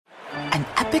An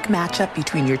epic matchup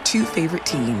between your two favorite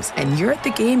teams, and you're at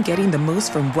the game getting the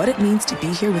most from what it means to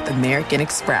be here with American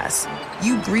Express.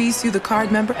 You breeze through the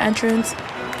card member entrance,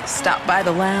 stop by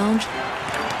the lounge.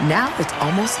 Now it's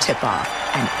almost tip-off,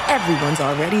 and everyone's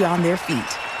already on their feet.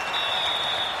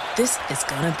 This is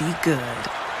gonna be good.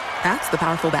 That's the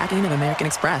powerful backing of American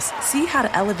Express. See how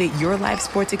to elevate your live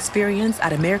sports experience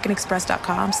at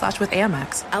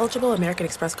americanexpress.com/with-Amex. Eligible American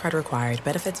Express card required.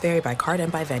 Benefits vary by card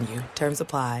and by venue. Terms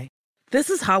apply. This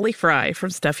is Holly Fry from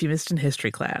Stuff You Missed in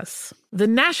History class. The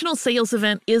national sales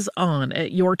event is on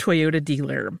at your Toyota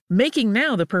dealer, making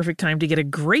now the perfect time to get a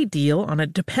great deal on a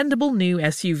dependable new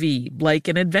SUV, like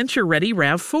an adventure-ready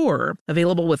RAV4.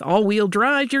 Available with all-wheel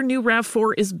drive, your new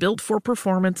RAV4 is built for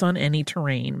performance on any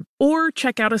terrain. Or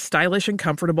check out a stylish and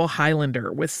comfortable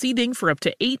Highlander with seating for up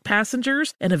to 8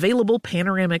 passengers and available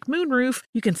panoramic moonroof.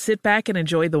 You can sit back and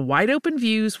enjoy the wide-open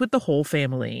views with the whole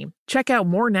family. Check out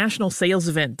more national sales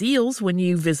event deals when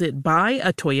you visit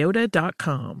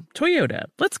buyatoyota.com. Toyota,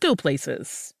 let's go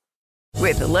places.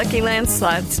 With the Lucky Land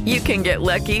Slots, you can get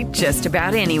lucky just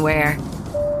about anywhere.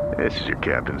 This is your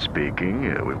captain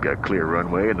speaking. We've got clear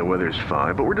runway and the weather's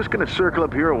fine, but we're just going to circle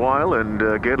up here a while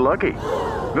and get lucky.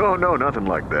 No, nothing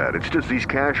like that. It's just these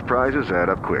cash prizes add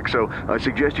up quick. So I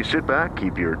suggest you sit back,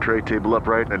 keep your tray table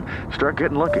upright, and start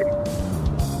getting lucky.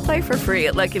 Play for free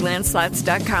at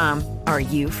LuckyLandSlots.com. Are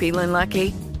you feeling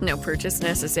lucky? No purchase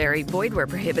necessary. Void where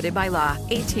prohibited by law.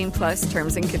 18 plus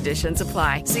terms and conditions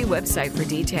apply. See website for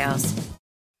details.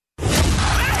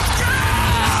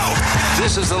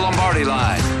 This is the Lombardi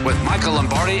Line with Michael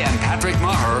Lombardi and Patrick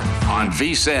Maher on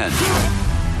VSiN.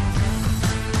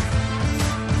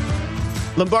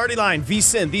 Lombardi Line,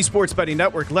 VSiN, the Sports Betting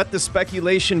Network. Let the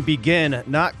speculation begin.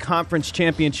 Not conference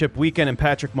championship weekend and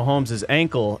Patrick Mahomes'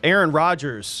 ankle. Aaron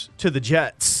Rodgers to the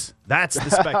Jets. That's the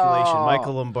speculation,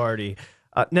 Michael Lombardi.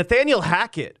 Nathaniel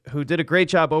Hackett, who did a great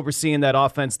job overseeing that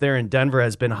offense there in Denver,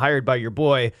 has been hired by your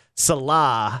boy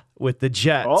Salah with the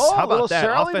Jets. Oh, how about that?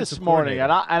 Surly this morning, and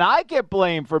I get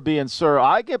blamed for being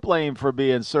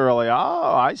surly.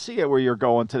 Oh, I see it where you're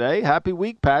going today. Happy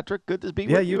week, Patrick. Good to be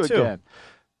with you too. again.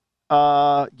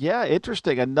 Yeah,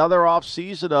 interesting. Another off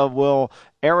season of will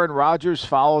Aaron Rodgers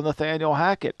follow Nathaniel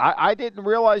Hackett? I didn't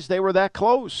realize they were that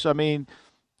close. I mean,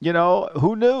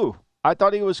 who knew? I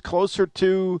thought he was closer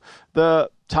to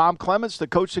the Tom Clements, the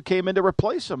coach that came in to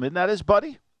replace him. Isn't that his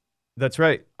buddy? That's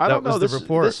right. I don't know. The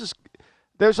report.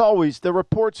 There's always the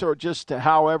reports are just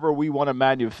however we want to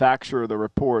manufacture the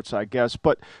reports, I guess.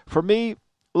 But for me,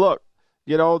 look,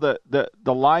 the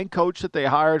line coach that they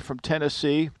hired from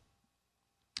Tennessee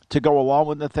to go along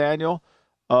with Nathaniel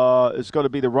is going to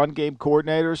be the run game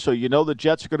coordinator. So the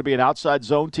Jets are going to be an outside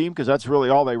zone team because that's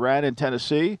really all they ran in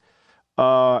Tennessee.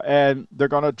 And they're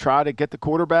going to try to get the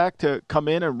quarterback to come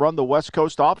in and run the West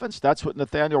Coast offense. That's what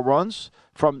Nathaniel runs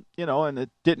from, and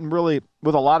it didn't really,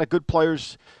 with a lot of good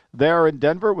players there in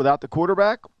Denver without the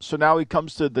quarterback. So now he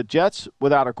comes to the Jets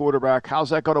without a quarterback. How's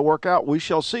that going to work out? We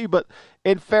shall see. But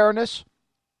in fairness,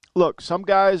 look, some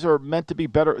guys are meant to be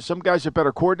better. Some guys are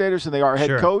better coordinators than they are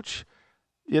head coach.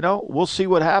 We'll see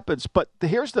what happens. But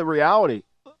here's the reality.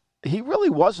 He really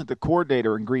wasn't the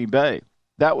coordinator in Green Bay.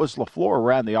 That was LaFleur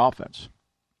ran the offense.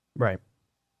 Right.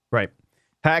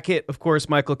 Hackett, of course,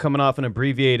 Michael, coming off an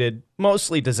abbreviated,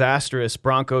 mostly disastrous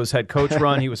Broncos head coach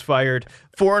run. He was fired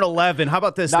 4-11. How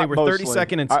about this? Not they were mostly.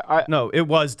 32nd in No, it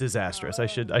was disastrous. I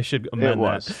should amend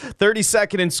that.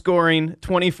 32nd in scoring,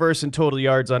 21st in total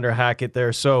yards under Hackett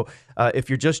there. So if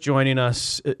you're just joining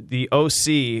us, the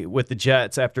OC with the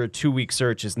Jets after a 2-week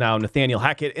search is now Nathaniel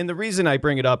Hackett. And the reason I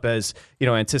bring it up as,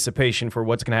 anticipation for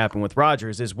what's going to happen with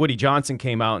Rodgers is Woody Johnson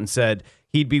came out and said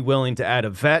he'd be willing to add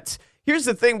a vet. Here's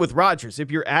the thing with Rodgers. If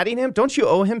you're adding him, don't you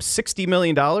owe him $60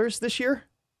 million this year?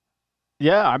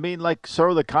 Yeah, I mean,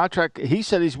 the contract, he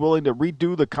said he's willing to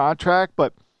redo the contract,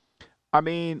 but, I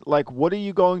mean, what are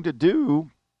you going to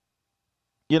do,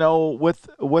 with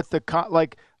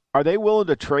are they willing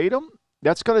to trade him?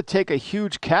 That's going to take a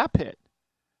huge cap hit.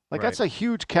 That's a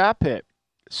huge cap hit.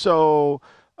 So,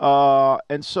 I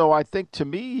think, to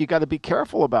me, you got to be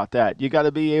careful about that. You got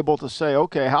to be able to say,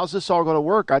 okay, how's this all going to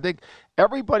work? I think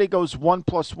everybody goes 1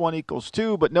 + 1 =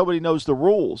 2, but nobody knows the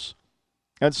rules.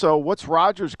 And so what's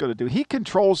Rodgers going to do? He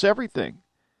controls everything.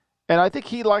 And I think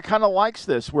he kind of likes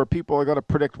this where people are going to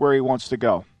predict where he wants to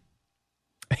go.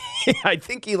 I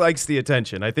think he likes the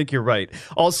attention. I think you're right.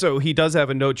 Also, he does have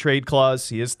a no-trade clause.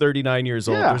 He is 39 years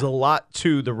old. There's a lot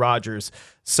to the Rodgers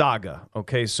saga.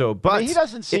 Okay, so but I mean, he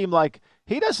doesn't seem like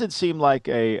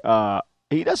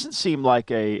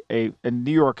a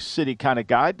New York City kind of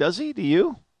guy, does he? Do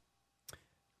you?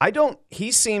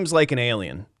 He seems like an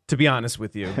alien to be honest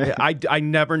with you. I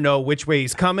never know which way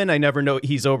he's coming. I never know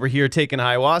he's over here taking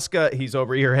ayahuasca. He's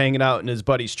over here hanging out in his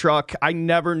buddy's truck. I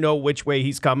never know which way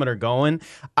he's coming or going.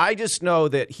 I just know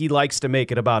that he likes to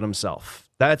make it about himself.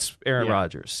 That's Aaron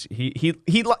Rodgers. He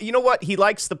you know what? He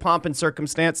likes the pomp and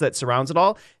circumstance that surrounds it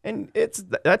all, and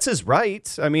that's his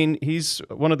right. I mean, he's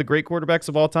one of the great quarterbacks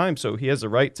of all time, so he has a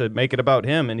right to make it about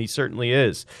him, and he certainly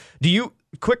is.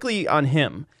 Quickly on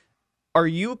him, are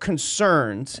you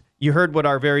concerned? You heard what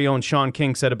our very own Sean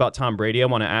King said about Tom Brady. I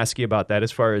want to ask you about that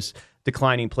as far as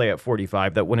declining play at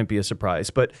 45. That wouldn't be a surprise.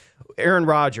 But Aaron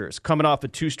Rodgers, coming off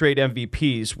of 2 straight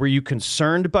MVPs, were you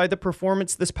concerned by the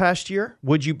performance this past year?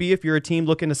 Would you be if you're a team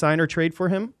looking to sign or trade for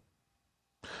him?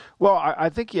 Well, I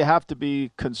think you have to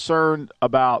be concerned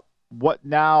about what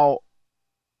now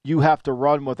you have to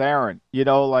run with Aaron. You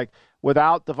know, like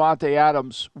without Devontae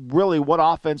Adams, really what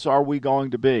offense are we going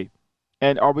to be?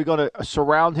 And are we going to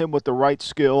surround him with the right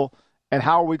skill? And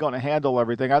how are we going to handle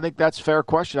everything? I think that's a fair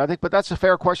question. But that's a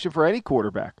fair question for any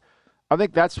quarterback. I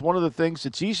think that's one of the things.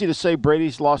 It's easy to say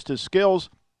Brady's lost his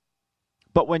skills,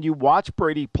 but when you watch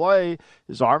Brady play,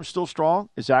 his arm's still strong,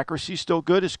 his accuracy's still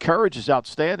good, his courage is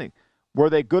outstanding. Were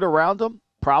they good around him?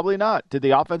 Probably not. Did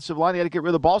the offensive line, he had to get rid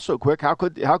of the ball so quick? How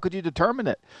could you determine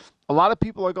it? A lot of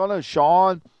people are going to,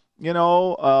 Sean, a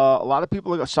lot of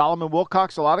people, Solomon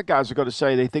Wilcox, a lot of guys are going to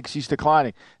say they think he's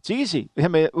declining. It's easy. I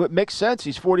mean, it makes sense.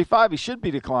 He's 45. He should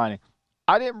be declining.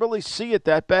 I didn't really see it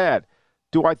that bad.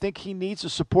 Do I think he needs a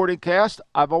supporting cast?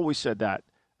 I've always said that.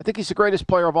 I think he's the greatest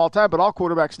player of all time, but all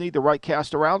quarterbacks need the right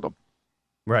cast around him.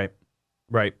 Right.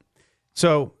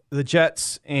 So the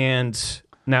Jets and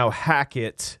now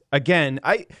Hackett, again,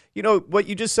 what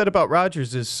you just said about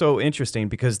Rodgers is so interesting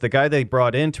because the guy they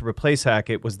brought in to replace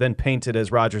Hackett was then painted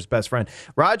as Rodgers' best friend.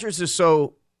 Rodgers is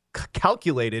so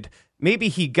calculated. Maybe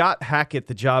he got Hackett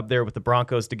the job there with the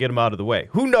Broncos to get him out of the way.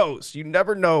 Who knows? You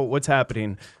never know what's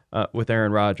happening with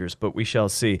Aaron Rodgers, but we shall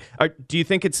see. Do you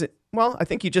think it's... Well, I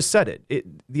think you just said it.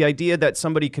 The idea that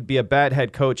somebody could be a bad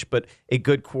head coach but a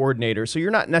good coordinator. So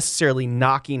you're not necessarily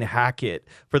knocking Hackett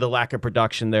for the lack of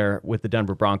production there with the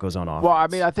Denver Broncos on offense. Well, I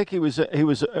mean, I think he was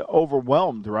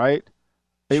overwhelmed, right?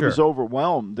 He was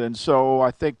overwhelmed. And so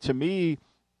I think to me,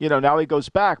 now he goes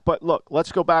back. But look,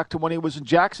 let's go back to when he was in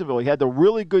Jacksonville. He had the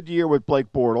really good year with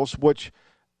Blake Bortles,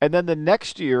 and then the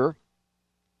next year,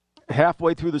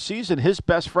 halfway through the season, his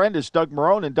best friend is Doug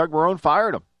Marrone, and Doug Marrone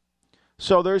fired him.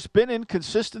 So there's been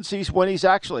inconsistencies when he's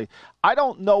actually – I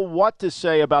don't know what to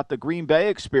say about the Green Bay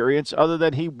experience other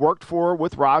than he worked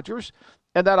with Rodgers,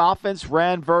 and that offense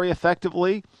ran very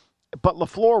effectively. But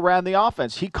LaFleur ran the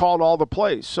offense. He called all the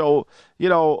plays. So,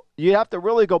 you have to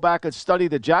really go back and study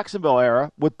the Jacksonville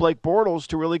era with Blake Bortles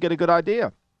to really get a good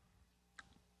idea.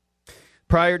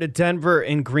 Prior to Denver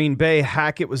and Green Bay,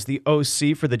 Hackett was the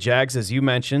OC for the Jags, as you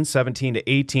mentioned,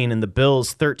 17-18, and the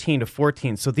Bills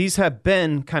 13-14. So these have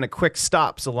been kind of quick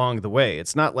stops along the way.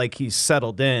 It's not like he's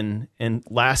settled in and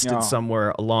lasted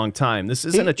somewhere a long time. This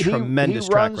isn't a tremendous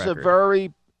track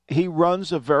record. He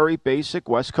runs a very basic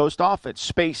West Coast offense,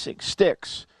 spacing,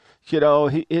 sticks.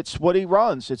 It's what he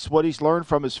runs. It's what he's learned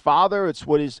from his father. It's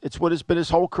what has been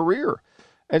his whole career.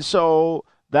 And so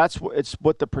it's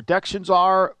what the projections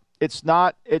are. It's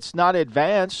not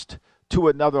advanced to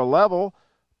another level,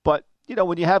 but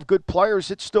when you have good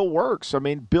players, it still works. I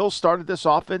mean, Bill started this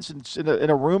offense in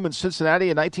a room in Cincinnati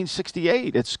in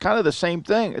 1968. It's kind of the same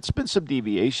thing. It's been some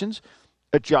deviations,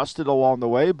 adjusted along the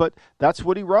way, but that's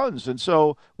what he runs. And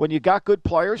so when you got good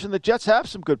players, and the Jets have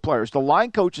some good players, the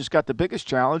line coach has got the biggest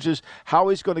challenge is how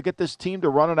he's going to get this team to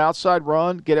run an outside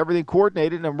run, get everything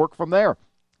coordinated, and work from there.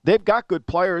 They've got good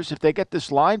players. If they get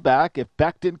this line back, if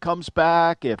Becton comes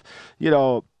back, if,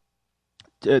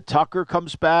 Tucker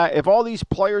comes back, if all these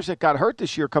players that got hurt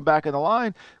this year come back in the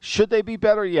line, should they be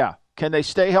better? Yeah. Can they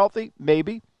stay healthy?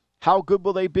 Maybe. How good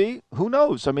will they be? Who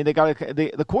knows? I mean,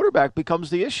 the quarterback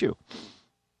becomes the issue.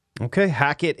 Okay,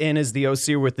 Hackett in as the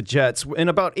OC with the Jets. In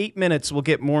about 8 minutes, we'll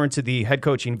get more into the head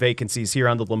coaching vacancies here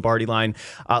on the Lombardi line.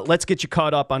 Let's get you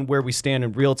caught up on where we stand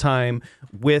in real time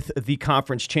with the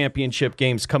conference championship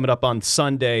games coming up on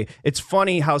Sunday. It's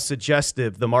funny how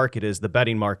suggestive the market is, the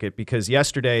betting market, because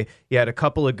yesterday you had a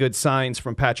couple of good signs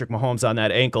from Patrick Mahomes on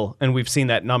that ankle, and we've seen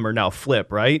that number now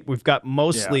flip, right? We've got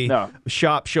mostly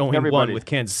shop showing one with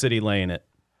Kansas City laying it.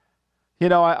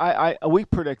 We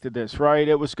predicted this, right?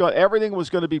 Everything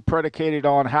was going to be predicated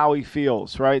on how he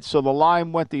feels, right? So the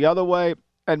line went the other way,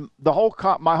 and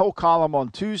my whole column on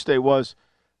Tuesday was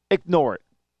ignore it.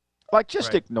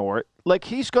 Ignore it. Like,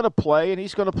 he's going to play, and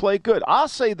he's going to play good. I'll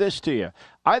say this to you.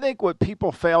 I think what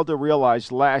people failed to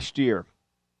realize last year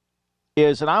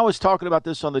is, and I was talking about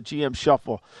this on the GM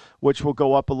Shuffle, which will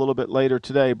go up a little bit later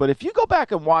today, but if you go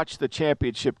back and watch the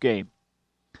championship game,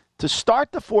 to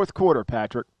start the fourth quarter,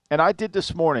 Patrick, and I did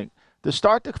this morning, to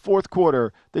start the fourth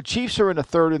quarter, the Chiefs are in a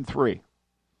 3rd and 3.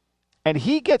 And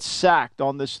he gets sacked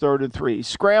on this 3rd and 3. He's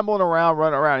scrambling around,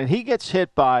 running around, and he gets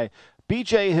hit by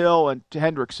B.J. Hill and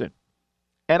Hendrickson.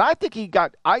 And I think he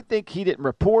didn't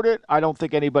report it. I don't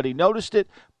think anybody noticed it.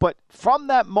 But from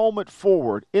that moment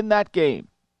forward, in that game,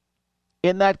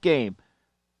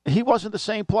 he wasn't the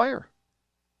same player.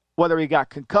 Whether he got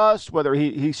concussed, whether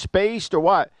he spaced or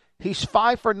what, he's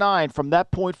 5 for 9 from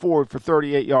that point forward for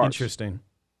 38 yards. Interesting.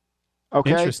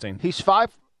 Okay? Interesting. He's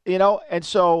 5,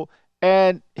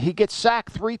 and he gets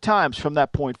sacked 3 times from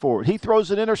that point forward. He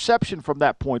throws an interception from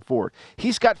that point forward.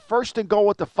 He's got 1st and goal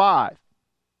at the 5.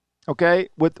 Okay?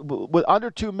 With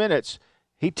under 2 minutes,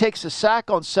 he takes a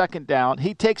sack on 2nd down.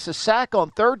 He takes a sack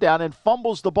on 3rd down and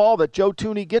fumbles the ball that Joe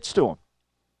Thuney gets to him.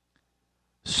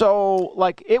 So,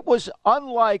 it was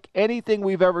unlike anything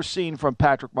we've ever seen from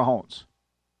Patrick Mahomes.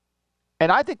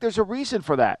 And I think there's a reason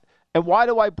for that. And why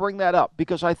do I bring that up?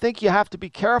 Because I think you have to be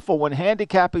careful when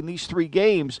handicapping these 3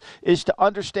 games is to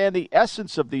understand the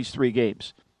essence of these 3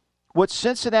 games. What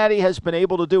Cincinnati has been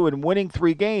able to do in winning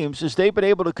 3 games is they've been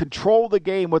able to control the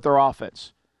game with their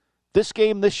offense. This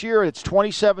game this year, it's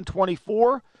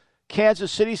 27-24.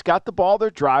 Kansas City's got the ball. They're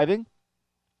driving,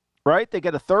 right? They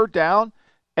get a 3rd down,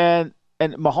 and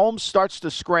Mahomes starts to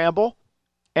scramble,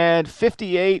 and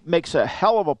 58 makes a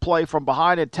hell of a play from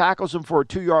behind and tackles him for a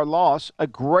 2-yard loss. A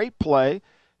great play.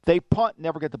 They punt,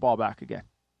 never get the ball back again.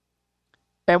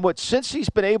 And what Cincy's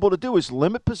been able to do is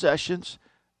limit possessions.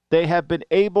 They have been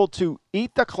able to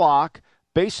eat the clock,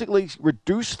 basically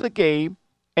reduce the game,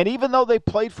 and even though they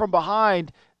played from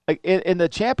behind in the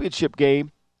championship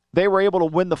game, they were able to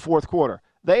win the fourth quarter.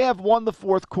 They have won the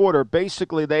fourth quarter.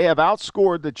 Basically, they have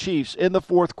outscored the Chiefs in the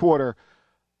fourth quarter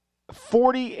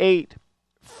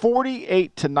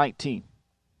 48-19.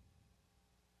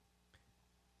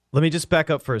 Let me just back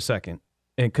up for a second,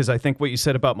 because I think what you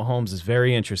said about Mahomes is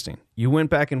very interesting. You went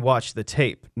back and watched the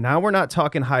tape. Now we're not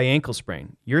talking high ankle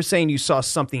sprain. You're saying you saw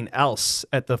something else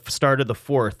at the start of the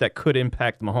fourth that could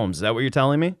impact Mahomes. Is that what you're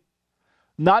telling me?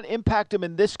 Not impact him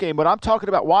in this game. What I'm talking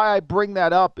about, why I bring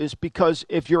that up, is because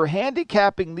if you're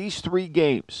handicapping these 3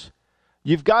 games,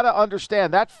 you've got to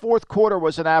understand that fourth quarter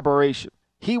was an aberration.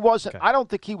 He wasn't. Okay. I don't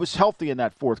think he was healthy in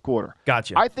that fourth quarter.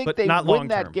 Gotcha. I think they win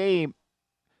that game.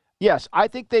 Yes, I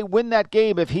think they win that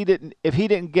game if he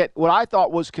didn't get what I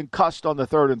thought was concussed on the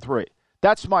 3rd and 3.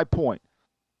 That's my point.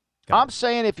 I'm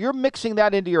saying if you're mixing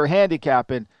that into your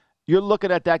handicapping, you're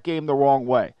looking at that game the wrong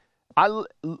way.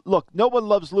 Look, no one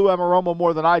loves Lou Anarumo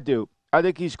more than I do. I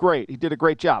think he's great. He did a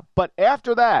great job. But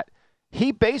after that,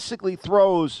 he basically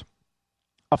throws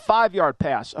a 5-yard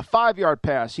pass, a 5-yard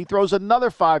pass. He throws another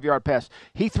 5-yard pass.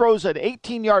 He throws an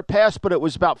 18-yard pass, but it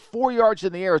was about 4 yards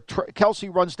in the air. Kelsey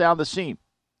runs down the seam,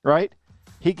 right?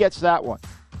 He gets that one.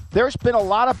 There's been a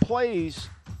lot of plays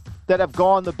that have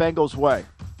gone the Bengals' way.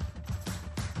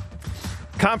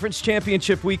 Conference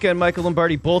championship weekend, Michael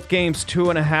Lombardi, both games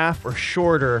 2.5 or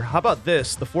shorter. How about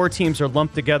this? The 4 teams are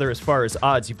lumped together as far as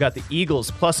odds. You've got the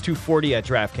Eagles plus 240 at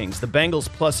DraftKings, the Bengals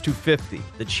plus 250,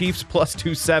 the Chiefs plus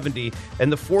 270,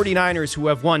 and the 49ers, who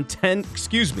have won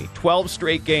 12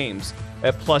 straight games,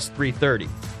 at plus 330.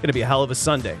 Going to be a hell of a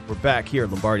Sunday. We're back here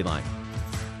at Lombardi Line.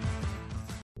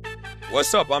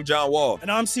 What's up? I'm John Wall.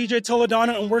 And I'm CJ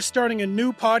Toledano, and we're starting a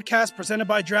new podcast presented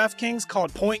by DraftKings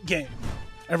called Point Game.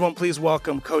 Everyone, please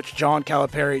welcome Coach John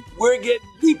Calipari. We're getting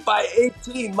beat by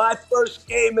 18. My first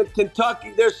game in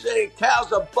Kentucky, they're saying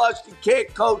Cal's a bust. He can't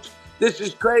coach. This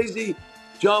is crazy.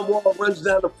 John Wall runs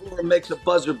down the floor and makes a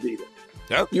buzzer beater.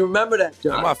 Yep. You remember that,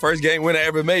 John? That's my first game winner I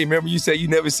ever made. Remember you said you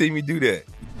never seen me do that.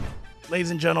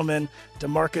 Ladies and gentlemen,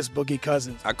 DeMarcus Boogie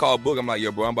Cousins. I called Boog. I'm like,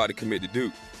 yo, bro, I'm about to commit to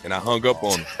Duke. And I hung up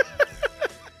on him.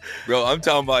 Bro, I'm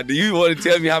talking about, do you want to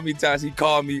tell me how many times he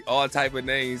called me all type of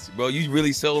names? Bro, you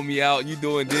really sold me out. You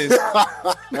doing this.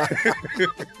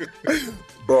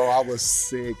 Bro, I was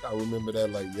sick. I remember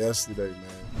that like yesterday,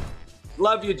 man.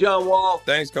 Love you, John Wall.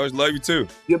 Thanks, Coach. Love you, too.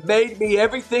 You made me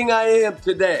everything I am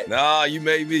today. Nah, you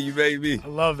made me. I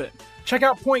love it. Check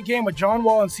out Point Game with John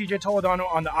Wall and CJ Toledano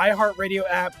on the iHeartRadio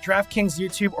app, DraftKings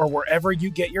YouTube, or wherever you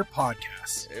get your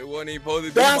podcasts. It wasn't even supposed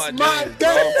to be That's my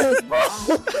dance, bro.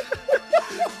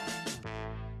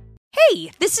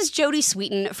 Hey, this is Jodie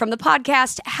Sweetin from the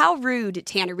podcast How Rude,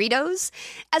 Tanneritos.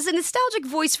 As a nostalgic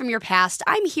voice from your past,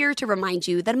 I'm here to remind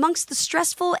you that amongst the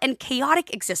stressful and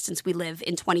chaotic existence we live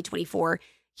in 2024,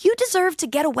 you deserve to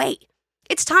get away.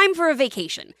 It's time for a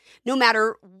vacation, no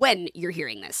matter when you're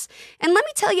hearing this. And let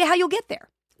me tell you how you'll get there.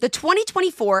 The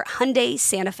 2024 Hyundai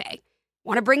Santa Fe.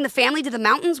 Want to bring the family to the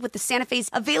mountains with the Santa Fe's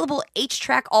available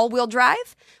H-Track all-wheel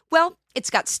drive? Well,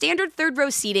 it's got standard third-row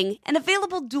seating and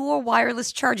available dual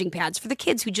wireless charging pads for the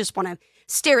kids who just want to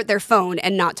stare at their phone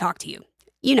and not talk to you.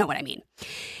 You know what I mean.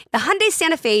 The Hyundai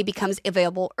Santa Fe becomes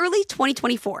available early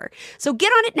 2024, so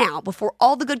get on it now before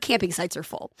all the good camping sites are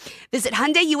full. Visit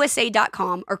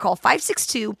HyundaiUSA.com or call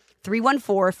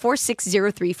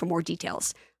 562-314-4603 for more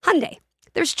details. Hyundai.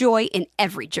 There's joy in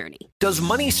every journey. Does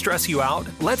money stress you out?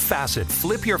 Let Facet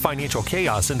flip your financial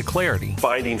chaos into clarity.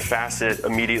 Finding Facet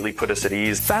immediately put us at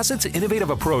ease. Facet's innovative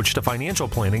approach to financial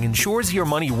planning ensures your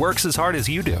money works as hard as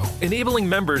you do, enabling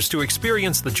members to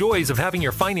experience the joys of having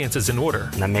your finances in order.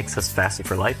 And that makes us Facet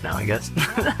for life now, I guess.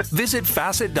 Visit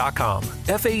Facet.com,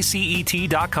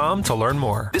 FACET.com to learn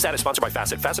more. This ad is sponsored by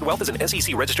Facet. Facet Wealth is an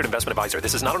SEC-registered investment advisor.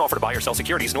 This is not an offer to buy or sell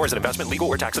securities, nor is it investment, legal,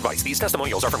 or tax advice. These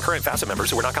testimonials are from current Facet members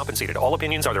who are not compensated. All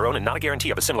opinions are their own and not a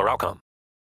guarantee of a similar outcome.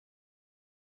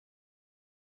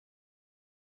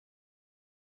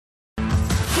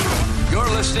 You're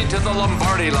listening to the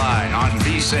Lombardi Line on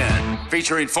VSiN,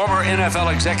 featuring former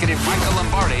NFL executive Michael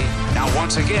Lombardi. Now,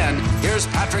 once again, here's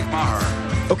Patrick Maher.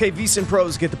 Okay, VSiN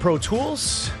pros get the pro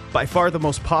tools. By far the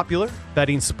most popular,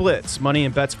 betting splits, money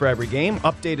and bets for every game,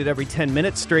 updated every 10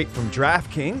 minutes straight from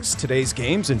DraftKings, today's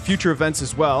games, and future events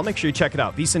as well. Make sure you check it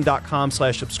out,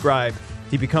 VSiN.com/subscribe.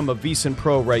 To become a VSiN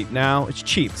Pro right now, it's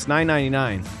cheap. It's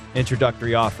 $9.99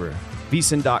 introductory offer.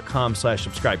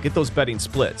 VSiN.com/subscribe. Get those betting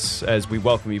splits as we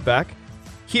welcome you back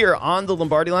here on the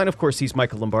Lombardi Line. Of course, he's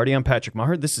Michael Lombardi. I'm Patrick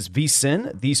Maher. This is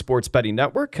VSiN, the Sports Betting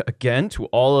Network. Again, to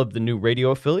all of the new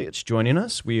radio affiliates joining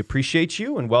us, we appreciate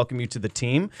you and welcome you to the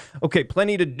team. Okay,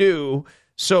 plenty to do.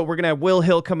 So we're going to have Will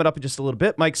Hill coming up in just a little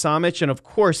bit, Mike Somich, and of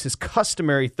course, his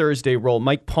customary Thursday role,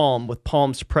 Mike Palm with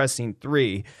Palm's Pressing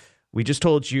 3. We just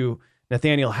told you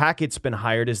Nathaniel Hackett's been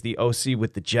hired as the OC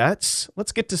with the Jets.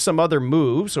 Let's get to some other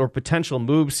moves or potential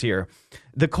moves here.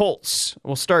 The Colts,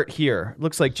 we'll start here.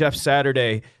 Looks like Jeff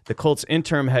Saturday, the Colts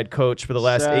interim head coach for the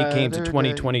last 8 games of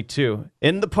 2022.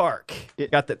 In the park.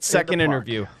 Got that second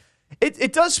interview.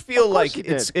 It does feel like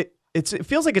it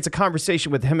feels like it's a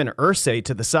conversation with him and Irsay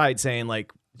to the side saying,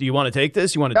 like, do you want to take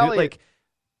this? You want to do it? Like,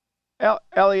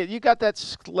 Elliot, you got that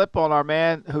slip on our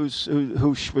man who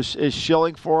is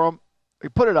shilling for him?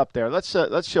 Put it up there. Let's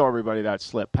show everybody that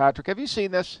slip. Patrick, have you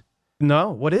seen this? No.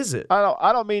 What is it?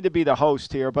 I don't mean to be the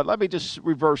host here, but let me just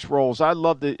reverse roles. I'd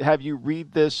love to have you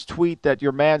read this tweet that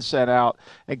your man sent out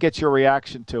and get your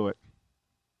reaction to it.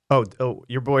 Oh,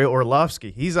 your boy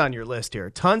Orlovsky. He's on your list here.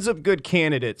 Tons of good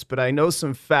candidates, but I know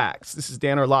some facts. This is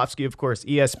Dan Orlovsky, of course,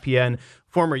 ESPN,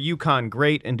 former UConn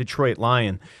great and Detroit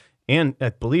Lion, and I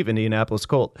believe Indianapolis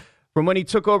Colt. From when he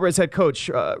took over as head coach,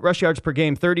 rush yards per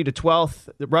game, 30 to 12th.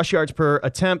 Rush yards per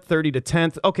attempt, 30 to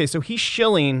 10th. Okay, so he's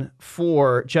shilling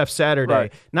for Jeff Saturday.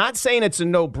 Right. Not saying it's a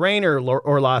no-brainer,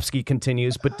 Orlovsky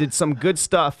continues, but did some good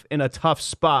stuff in a tough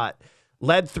spot.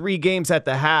 Led 3 games at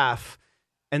the half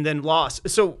and then lost.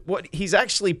 So what he's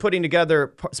actually putting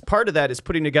together, part of that is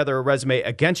putting together a resume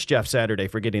against Jeff Saturday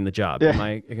for getting the job. Yeah.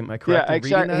 Am I correct? Yeah,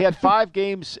 exactly. He had 5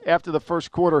 games after the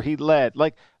first quarter he led.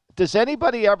 Like, does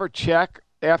anybody ever check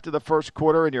after the first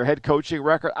quarter in your head coaching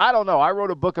record? I don't know. I wrote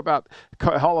a book about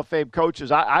Hall of Fame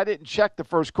coaches. I didn't check the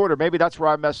first quarter. Maybe that's where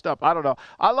I messed up. I don't know.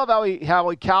 I love how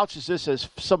he couches this as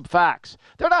some facts.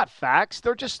 They're not facts.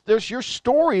 There's your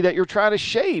story that you're trying to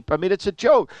shape. I mean, it's a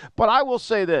joke. But I will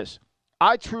say this.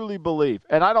 I truly believe,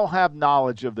 and I don't have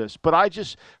knowledge of this, but I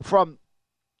just, from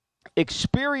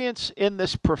experience in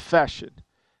this profession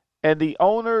and the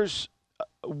owners,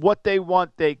 what they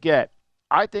want, they get,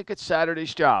 I think it's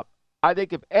Saturday's job. I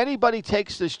think if anybody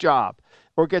takes this job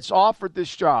or gets offered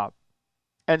this job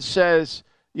and says,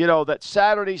 that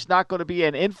Saturday's not going to be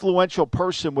an influential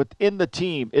person within the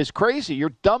team is crazy.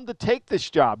 You're dumb to take this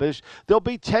job. There'll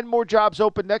be 10 more jobs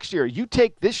open next year. You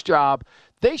take this job,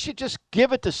 they should just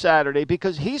give it to Saturday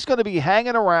because he's going to be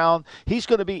hanging around. He's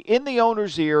going to be in the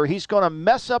owner's ear. He's going to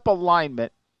mess up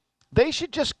alignment. They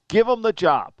should just give him the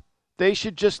job. They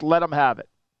should just let him have it.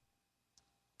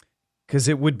 Because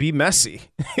it would be messy.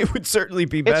 It would certainly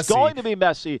be messy. It's going to be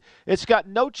messy. It's got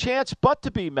no chance but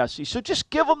to be messy. So just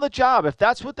give them the job. If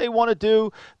that's what they want to do,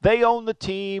 they own the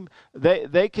team.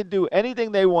 They can do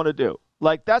anything they want to do.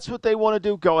 Like, that's what they want to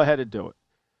do, go ahead and do it.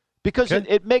 Because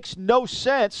it makes no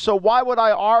sense. So why would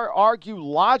I argue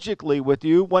logically with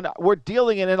you when we're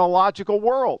dealing in an illogical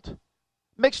world? It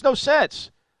makes no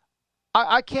sense.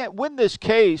 I can't win this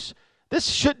case. This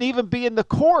shouldn't even be in the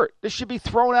court. This should be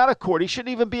thrown out of court. He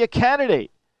shouldn't even be a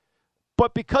candidate.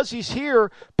 But because he's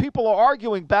here, people are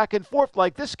arguing back and forth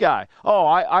like this guy. Oh,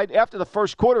 after the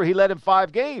first quarter, he led in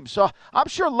 5 games. So I'm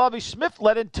sure Lovie Smith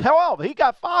led in 12. He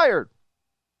got fired.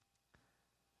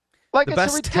 Like,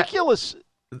 it's ridiculous.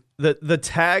 The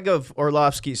tag of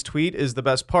Orlovsky's tweet is the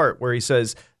best part, where he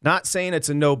says, not saying it's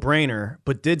a no-brainer,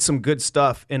 but did some good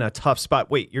stuff in a tough spot.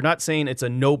 Wait, you're not saying it's a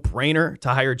no-brainer to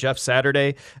hire Jeff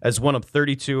Saturday as one of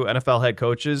 32 NFL head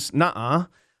coaches? Nuh-uh.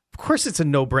 Of course it's a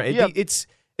no-brainer. Yeah.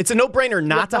 It's a no-brainer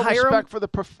not to hire him.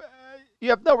 You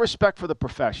have no respect for the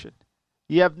profession.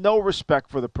 You have no respect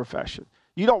for the profession.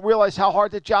 You don't realize how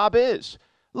hard the job is.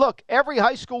 Look, every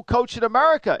high school coach in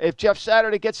America, if Jeff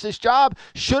Saturday gets this job,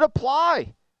 should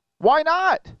apply. Why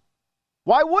not?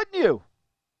 Why wouldn't you?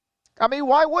 I mean,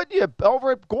 why wouldn't you?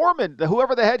 Over at Gorman,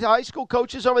 whoever the head high school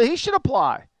coach is over there, he should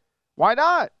apply. Why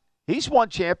not? He's won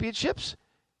championships.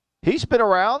 He's been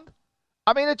around.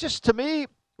 I mean, it just, to me,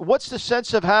 what's the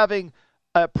sense of having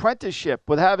an apprenticeship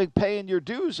with paying your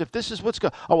dues if this is what's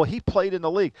going? Oh, well, he played in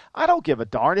the league. I don't give a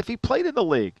darn if he played in the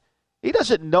league. He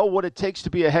doesn't know what it takes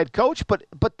to be a head coach,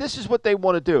 but this is what they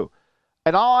want to do.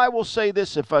 And I will say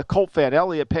this, if a Colt fan,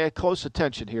 Elliot, pay close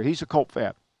attention here. He's a Colt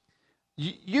fan.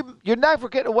 You're never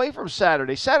getting away from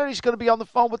Saturday. Saturday's going to be on the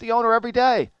phone with the owner every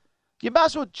day. You might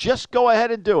as well just go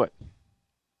ahead and do it.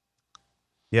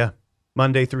 Yeah,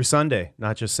 Monday through Sunday,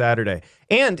 not just Saturday.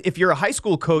 And if you're a high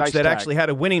school coach actually had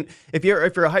a winning, if you're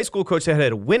a high school coach that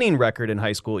had a winning record in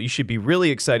high school, you should be really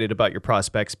excited about your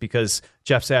prospects, because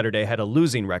Jeff Saturday had a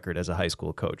losing record as a high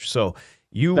school coach. So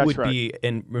you would be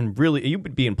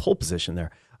in pole position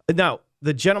there. Now,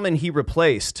 the gentleman he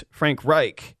replaced, Frank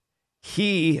Reich,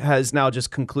 he has now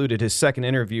just concluded his second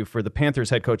interview for the Panthers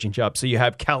head coaching job. So you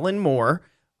have Kellen Moore,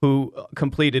 who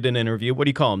completed an interview. What do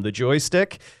you call him? The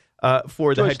joystick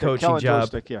for the head coaching Kellen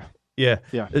job. Joystick, Yeah.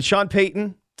 Yeah. Sean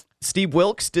Payton, Steve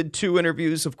Wilkes did 2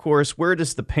 interviews, of course. Where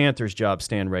does the Panthers job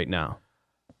stand right now?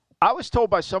 I was told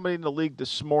by somebody in the league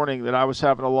this morning that I was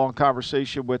having a long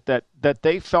conversation with that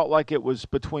they felt like it was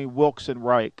between Wilkes and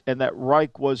Reich, and that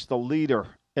Reich was the leader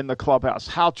in the clubhouse.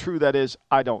 How true that is,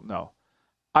 I don't know.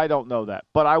 I don't know that.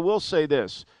 But I will say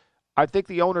this. I think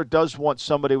the owner does want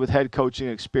somebody with head coaching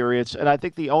experience, and I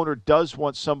think the owner does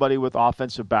want somebody with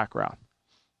offensive background.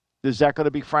 Is that going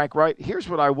to be Frank Reich? Here's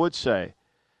what I would say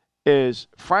is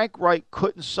Frank Reich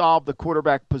couldn't solve the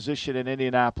quarterback position in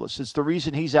Indianapolis. It's the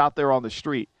reason he's out there on the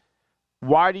street.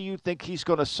 Why do you think he's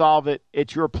going to solve it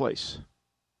at your place?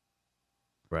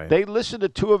 Right. They listened to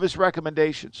 2 of his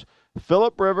recommendations,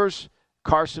 Phillip Rivers,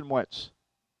 Carson Wentz.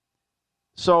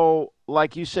 So,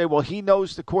 like you say, well, he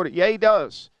knows the quarter. Yeah, he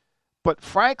does. But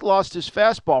Frank lost his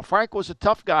fastball. Frank was a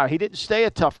tough guy. He didn't stay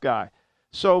a tough guy.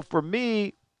 So, for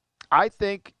me, I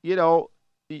think,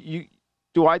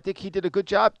 do I think he did a good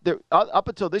job? Up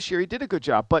until this year, he did a good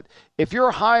job. But if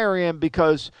you're hiring him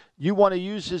because you want to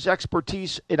use his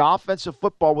expertise in offensive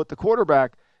football with the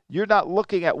quarterback, you're not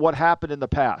looking at what happened in the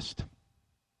past.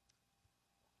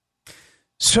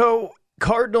 So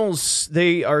Cardinals,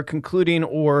 they are concluding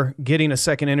or getting a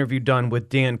second interview done with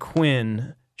Dan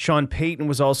Quinn. Sean Payton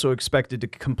was also expected to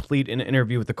complete an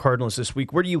interview with the Cardinals this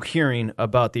week. What are you hearing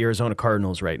about the Arizona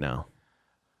Cardinals right now?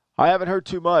 I haven't heard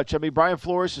too much. I mean, Brian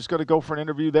Flores is going to go for an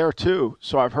interview there too,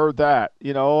 so I've heard that.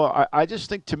 I just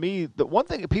think, to me, the one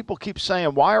thing that people keep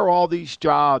saying, why are all these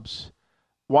jobs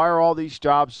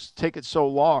taking so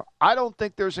long? I don't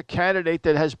think there's a candidate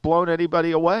that has blown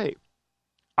anybody away.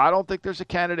 I don't think there's a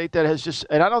candidate that has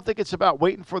and I don't think it's about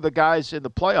waiting for the guys in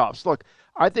the playoffs. Look,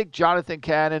 I think Jonathan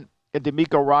Cannon and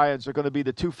D'Amico Ryans are going to be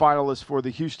the 2 finalists for the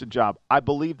Houston job. I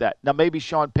believe that. Now, maybe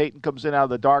Sean Payton comes in out of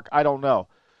the dark. I don't know.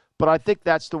 But I think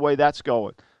that's the way that's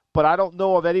going. But I don't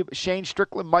know of any. Shane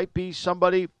Strickland might be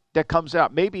somebody that comes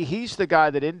out. Maybe he's the guy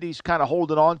that Indy's kind of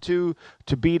holding on to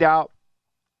beat out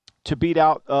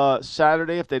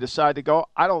Saturday if they decide to go.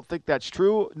 I don't think that's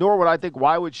true, nor would I think,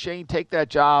 why would Shane take that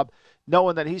job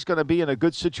knowing that he's going to be in a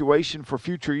good situation for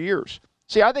future years?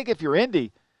 See, I think if you're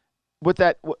Indy,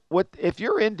 if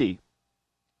you're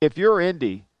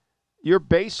Indy, you're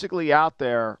basically out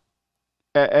there.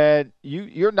 And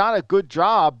you're not a good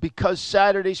job because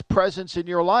Saturday's presence in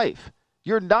your life.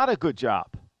 You're not a good job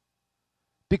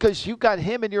because you got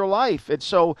him in your life. And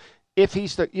so if you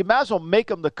might as well make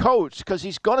him the coach, because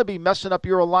he's going to be messing up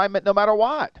your alignment no matter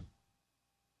what.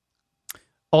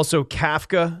 Also,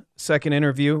 Kafka, second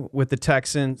interview with the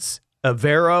Texans.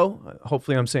 Avero,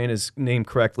 hopefully I'm saying his name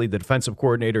correctly, the defensive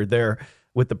coordinator there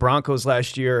with the Broncos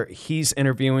last year. He's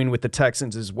interviewing with the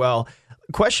Texans as well.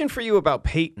 Question for you about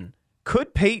Peyton.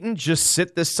 Could Peyton just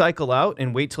sit this cycle out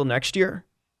and wait till next year?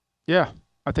 Yeah,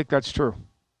 I think that's true.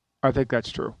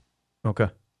 Okay.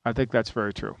 I think that's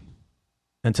very true.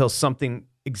 Until something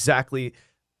exactly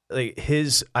like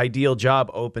his ideal job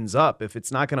opens up. If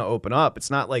it's not going to open up, it's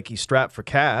not like he's strapped for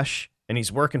cash and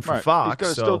he's working for Fox. He's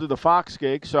going to still do the Fox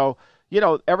gig. So,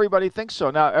 everybody thinks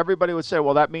so. Now, everybody would say,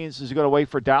 well, that means he's going to wait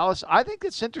for Dallas. I think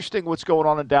it's interesting what's going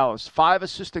on in Dallas. 5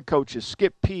 assistant coaches,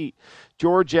 Skip Pete,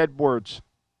 George Edwards,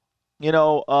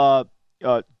 Joe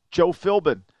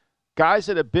Philbin. Guys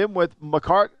that have been with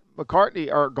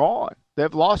McCartney are gone.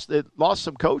 They've lost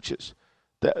some coaches.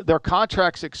 Their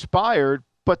contracts expired,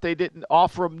 but they didn't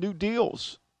offer them new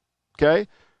deals. Okay?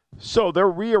 So they're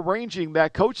rearranging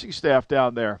that coaching staff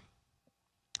down there.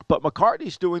 But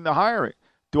McCartney's doing the hiring.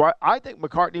 I think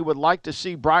McCartney would like to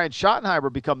see Brian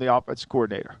Schottenheimer become the offensive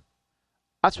coordinator.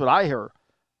 That's what I heard.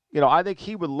 I think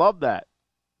he would love that.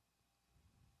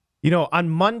 On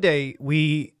Monday,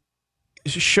 we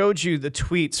showed you the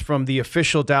tweets from the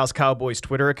official Dallas Cowboys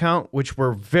Twitter account, which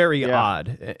were very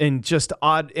odd and just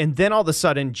odd. And then all of a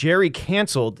sudden, Jerry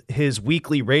canceled his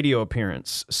weekly radio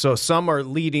appearance. So some are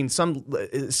leading, some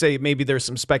say maybe there's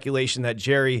some speculation that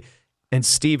Jerry and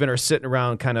Steven are sitting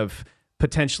around kind of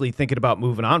potentially thinking about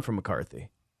moving on from McCarthy.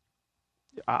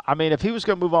 I mean, if he was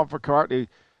going to move on from McCarthy,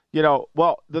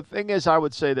 the thing is, I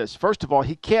would say this. First of all,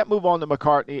 he can't move on to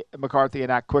McCarthy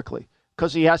and act quickly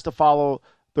because he has to follow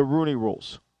the Rooney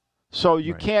rules. So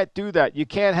you can't do that. You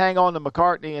can't hang on to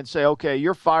McCartney and say, okay,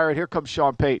 you're fired. Here comes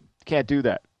Sean Payton. You can't do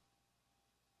that.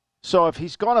 So if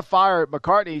he's going to fire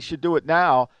McCartney, he should do it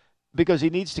now because he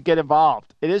needs to get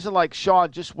involved. It isn't like, Sean,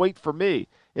 just wait for me.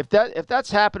 If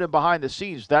that's happening behind the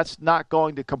scenes, that's not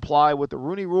going to comply with the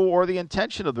Rooney Rule or the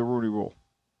intention of the Rooney Rule.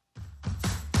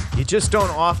 You just don't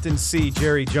often see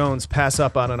Jerry Jones pass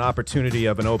up on an opportunity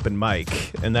of an open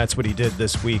mic, and that's what he did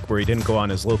this week where he didn't go on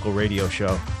his local radio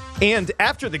show. And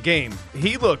after the game,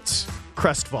 he looked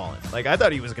crestfallen. Like, I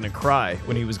thought he was going to cry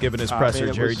when he was giving his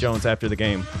presser, Jerry Jones, after the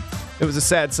game. It was a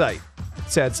sad sight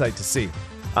to see.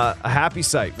 A happy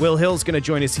sight. Will Hill's going to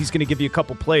join us. He's going to give you a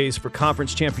couple plays for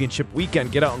Conference Championship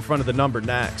weekend. Get out in front of the number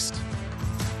next.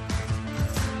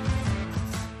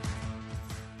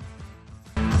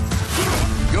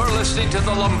 You're listening to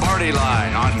the Lombardi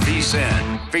Line on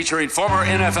VSiN, featuring former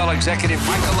NFL executive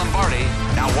Michael Lombardi.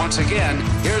 Now, once again,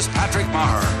 here's Patrick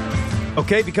Maher.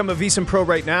 Okay, become a VSiN Pro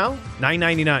right now.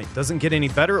 $9.99. Doesn't get any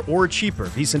better or cheaper.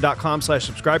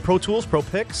 VSiN.com/subscribe. Pro tools, pro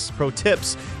picks, pro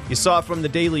tips. You saw from the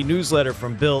daily newsletter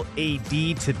from Bill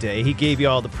A.D. today. He gave you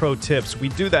all the pro tips. We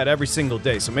do that every single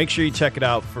day, so make sure you check it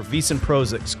out for VSiN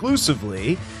Pros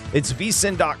exclusively. It's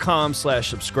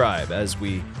VSiN.com/subscribe as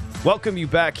we welcome you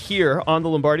back here on the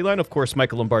Lombardi Line. Of course,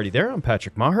 Michael Lombardi there. I'm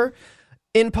Patrick Maher.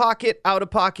 In pocket, out of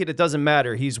pocket, it doesn't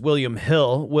matter. He's William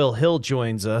Hill. Will Hill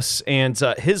joins us. And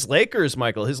his Lakers,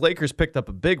 Michael, picked up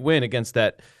a big win against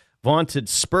that vaunted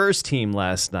Spurs team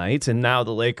last night. And now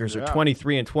the Lakers are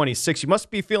 23-26. You must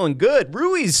be feeling good.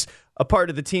 Rui's a part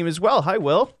of the team as well. Hi,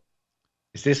 Will.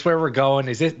 Is this where we're going?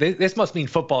 This must mean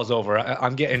football's over.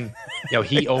 I'm getting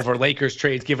heat over Lakers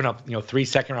trades, giving up 3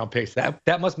 second-round picks.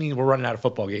 That must mean we're running out of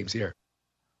football games here.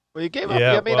 Well, you gave up.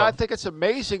 I think it's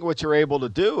amazing what you're able to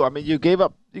do. I mean, you gave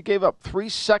up 3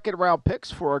 second-round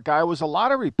picks for a guy who was a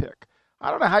lottery pick.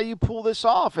 I don't know how you pull this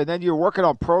off. And then you're working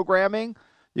on programming.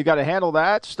 You got to handle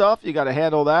that stuff. You got to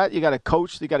handle that. You got to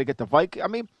coach. You got to get the Vikings. I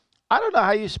mean, I don't know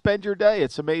how you spend your day.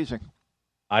 It's amazing.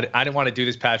 I didn't want to do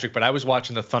this, Patrick, but I was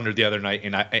watching the Thunder the other night,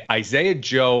 and Isaiah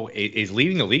Joe is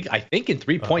leading the league, I think, in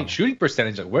three-point shooting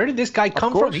percentage. Where did this guy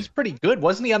come from? He's pretty good.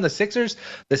 Wasn't he on the Sixers?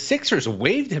 The Sixers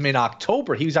waived him in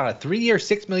October. He was on a 3-year,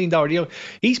 $6 million deal.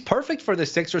 He's perfect for the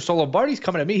Sixers, so Lombardi's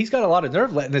coming at me. He's got a lot of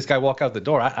nerve letting this guy walk out the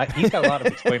door. He's got a lot of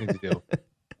explaining to do.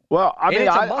 Well, I mean,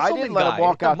 I didn't let him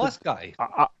walk out the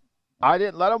door. I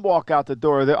didn't let him walk out the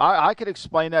door. I could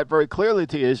explain that very clearly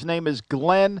to you. His name is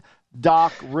Glenn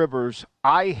Doc Rivers.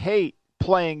 I hate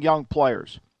playing young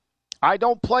players. I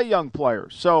don't play young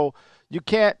players. So you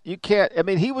can't. I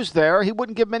mean, he was there. He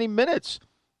wouldn't give many minutes.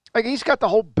 Like, he's got the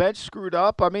whole bench screwed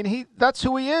up. I mean, that's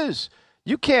who he is.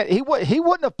 You can't. He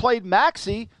wouldn't have played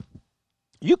Maxey.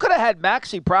 You could have had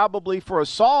Maxey probably for a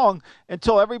song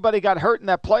until everybody got hurt in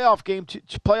that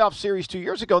playoff series 2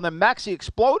 years ago, and then Maxey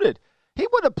exploded. He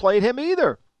wouldn't have played him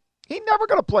either. He's never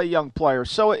going to play young players.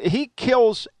 So he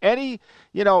kills any,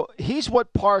 he's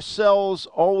what Parcells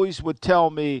always would tell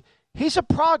me. He's a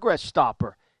progress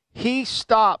stopper. He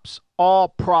stops all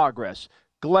progress.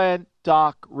 Glenn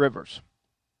Doc Rivers.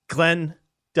 Glenn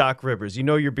Doc Rivers. You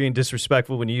know you're being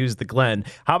disrespectful when you use the Glenn.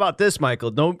 How about this,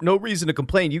 Michael? No reason to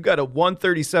complain. You got a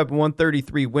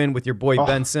 137-133 win with your boy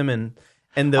Ben Simmons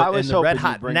and the Red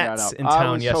Hot Nets in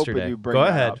town yesterday. Go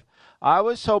ahead. I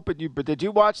was hoping but did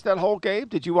you watch that whole game?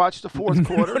 Did you watch the fourth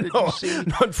quarter?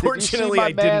 Unfortunately,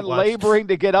 I didn't watch. Man laboring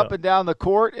to get up and down the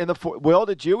court in the Will,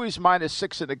 did you? He's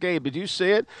 -6 in the game. Did you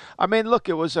see it? I mean, look,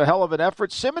 it was a hell of an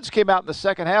effort. Simmons came out in the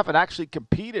second half and actually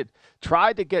competed,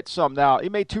 tried to get some. Now, he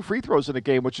made 2 free throws in the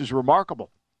game, which is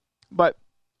remarkable. But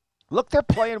look, they're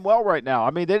playing well right now.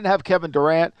 I mean, they didn't have Kevin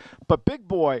Durant, but Big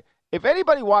Boy, if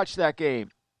anybody watched that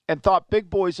game and thought Big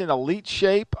Boy's in elite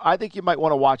shape, I think you might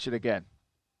want to watch it again.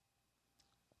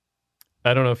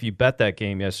 I don't know if you bet that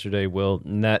game yesterday, Will.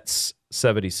 Nets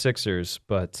 76ers,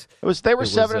 but they were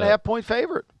 7.5 point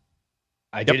favorite.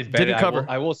 I didn't bet it.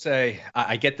 I will say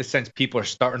I get the sense people are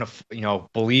starting to,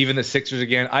 believe in the Sixers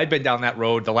again. I've been down that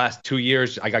road the last 2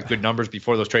 years. I got good numbers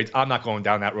before those trades. I'm not going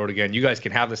down that road again. You guys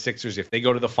can have the Sixers if they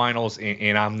go to the finals,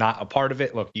 and I'm not a part of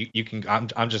it. Look, you can. I'm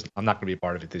not going to be a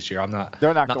part of it this year. I'm not.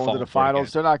 They're not going to the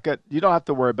finals. They're not good. You don't have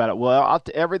to worry about it. Well,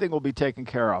 everything will be taken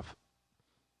care of.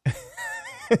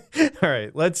 All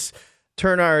right, let's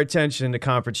turn our attention to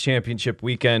conference championship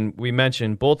weekend. We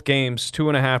mentioned both games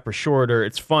 2.5 or shorter.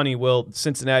 It's funny, Will,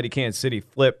 Cincinnati, Kansas City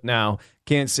flipped now.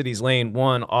 Kansas City's laying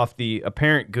 1 off the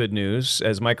apparent good news,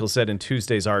 as Michael said in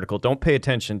Tuesday's article. Don't pay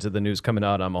attention to the news coming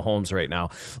out on Mahomes right now.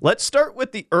 Let's start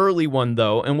with the early one,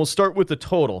 though, and we'll start with the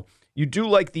total. You do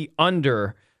like the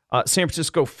under San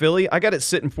Francisco, Philly. I got it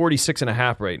sitting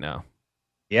 46.5 right now.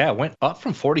 Yeah, it went up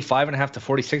from 45.5 to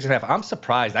 46.5. I'm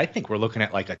surprised. I think we're looking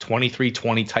at like a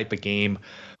 23-20 type of game.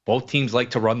 Both teams like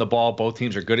to run the ball. Both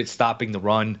teams are good at stopping the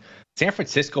run. San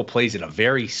Francisco plays at a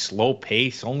very slow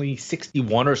pace, only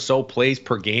 61 or so plays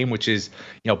per game, which is,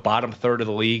 bottom third of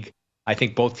the league. I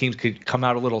think both teams could come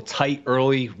out a little tight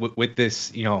early with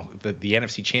this, the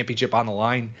NFC Championship on the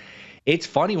line. It's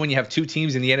funny when you have two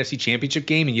teams in the NFC Championship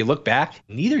game and you look back,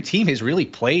 neither team has really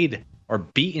played or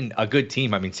beaten a good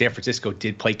team. I mean, San Francisco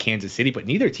did play Kansas City, but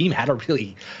neither team had a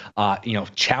really,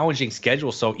 challenging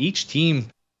schedule. So each team,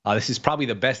 this is probably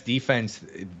the best defense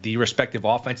the respective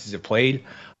offenses have played.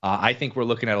 I think we're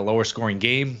looking at a lower scoring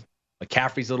game.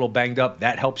 McCaffrey's a little banged up.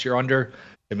 That helps your under.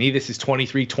 To me, this is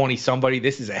 23-20 somebody.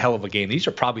 This is a hell of a game. These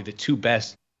are probably the two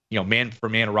best,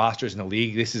 man-for-man rosters in the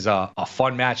league. This is a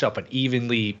fun matchup, an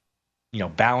evenly,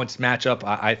 balanced matchup.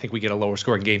 I think we get a lower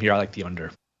scoring game here. I like the under.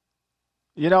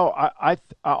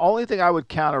 Only thing I would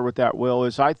counter with that, Will,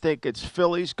 is I think it's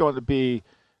Philly's going to be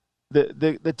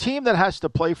the team that has to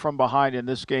play from behind in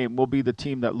this game will be the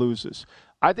team that loses.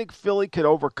 I think Philly could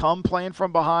overcome playing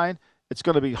from behind. It's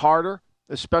going to be harder,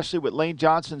 especially with Lane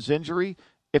Johnson's injury.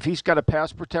 If he's got to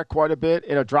pass protect quite a bit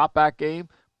in a drop back game,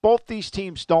 both these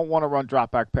teams don't want to run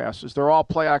drop back passes. They're all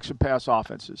play action pass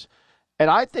offenses. And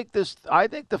I think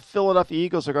the Philadelphia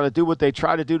Eagles are going to do what they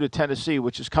try to do to Tennessee,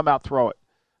 which is come out, throw it.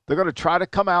 They're going to try to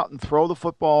come out and throw the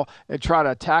football and try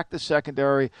to attack the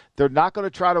secondary. They're not going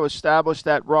to try to establish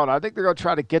that run. I think they're going to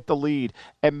try to get the lead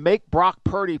and make Brock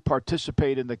Purdy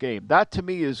participate in the game. That, to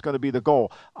me, is going to be the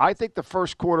goal. I think the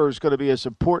first quarter is going to be as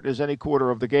important as any quarter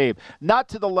of the game. Not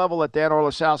to the level that Dan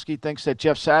Orlowski thinks that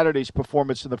Jeff Saturday's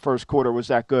performance in the first quarter was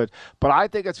that good, but I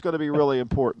think it's going to be really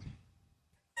important.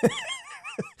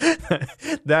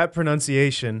 That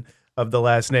pronunciation of the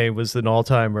last name was an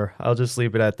all-timer. I'll just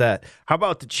leave it at that. How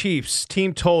about the Chiefs?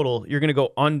 Team total, you're going to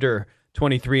go under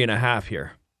 23.5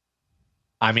 here.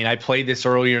 I mean, I played this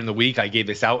earlier in the week. I gave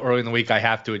this out early in the week. I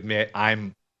have to admit,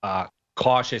 I'm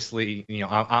cautiously,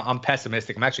 I'm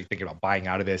pessimistic. I'm actually thinking about buying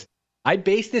out of this. I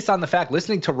based this on the fact,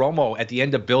 listening to Romo at the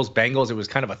end of Bills-Bengals, it was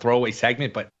kind of a throwaway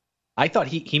segment, but I thought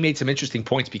he made some interesting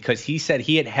points because he said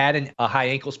he had a high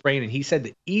ankle sprain, and he said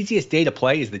the easiest day to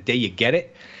play is the day you get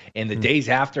it. And the days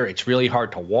after, it's really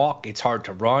hard to walk. It's hard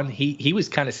to run. He was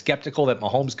kind of skeptical that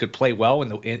Mahomes could play well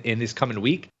in this coming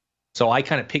week. So I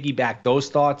kind of piggyback those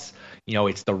thoughts.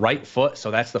 It's the right foot. So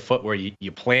that's the foot where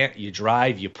you plant, you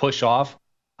drive, you push off.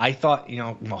 I thought,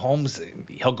 Mahomes,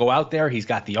 he'll go out there. He's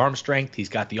got the arm strength. He's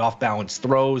got the off-balance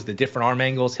throws, the different arm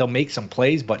angles. He'll make some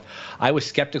plays, but I was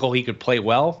skeptical he could play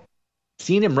well.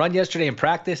 Seeing him run yesterday in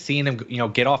practice, seeing him,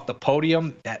 get off the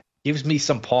podium, that gives me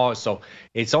some pause. So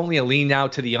it's only a lean now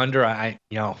to the under.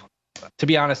 To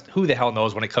be honest, who the hell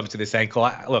knows when it comes to this ankle?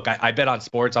 I bet on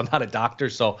sports. I'm not a doctor.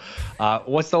 So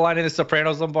what's the line in The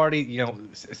Sopranos, Lombardi?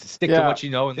 Stick to what you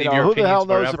know and leave your who opinions the hell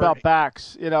knows forever. about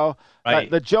backs?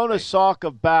 Right. The Jonas Salk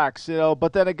of backs,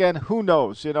 but then again, who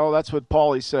knows? That's what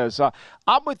Paulie says.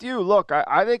 I'm with you. Look,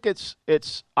 I think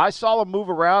it's I saw him move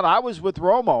around. I was with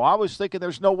Romo. I was thinking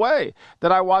there's no way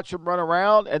that I watch him run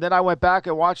around, and then I went back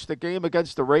and watched the game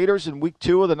against the Raiders in week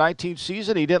 2 of the 19th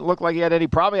season. He didn't look like he had any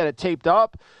problem. He had it taped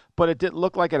up, but it didn't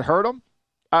look like it hurt him.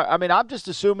 I mean, I'm just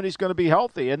assuming he's going to be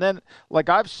healthy. And then, like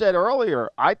I've said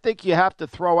earlier, I think you have to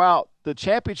throw out the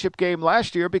championship game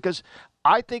last year because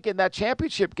I think in that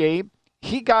championship game,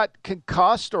 he got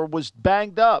concussed or was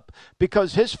banged up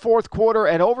because his fourth quarter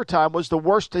and overtime was the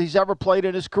worst he's ever played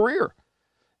in his career.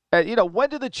 And, when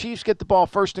do the Chiefs get the ball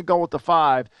first and goal with the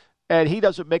 5 and he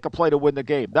doesn't make a play to win the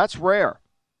game? That's rare.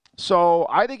 So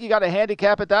I think you got to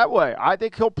handicap it that way. I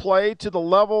think he'll play to the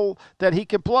level that he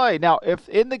can play. Now, if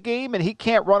in the game and he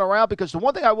can't run around, because the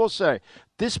one thing I will say,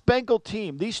 this Bengal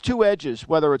team, these two edges,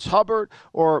 whether it's Hubbard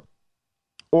or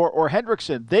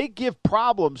Hendrickson, they give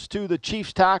problems to the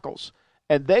Chiefs tackles.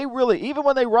 And they really, even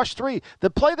when they rush three, the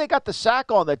play they got the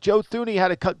sack on that Joe Thuney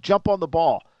had to jump on the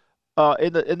ball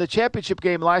in the championship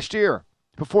game last year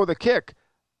before the kick.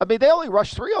 I mean, they only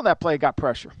rushed three on that play and got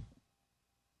pressure.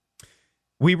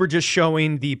 We were just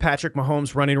showing the Patrick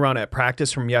Mahomes running around at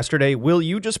practice from yesterday. Will,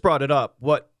 you just brought it up.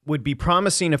 What would be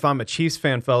promising if I'm a Chiefs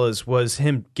fan, fellas, was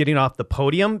him getting off the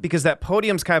podium, because that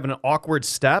podium's kind of an awkward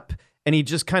step, and he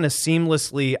just kind of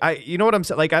seamlessly, you know what I'm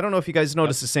saying? Like, I don't know if you guys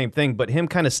noticed the same thing, but him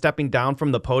kind of stepping down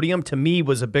from the podium, to me,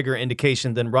 was a bigger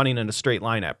indication than running in a straight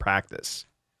line at practice.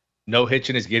 No hitch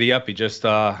in his giddy up. He just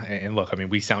and look, I mean,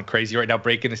 we sound crazy right now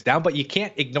breaking this down, but you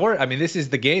can't ignore it. I mean, this is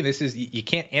the game. You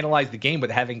can't analyze the game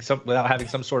without having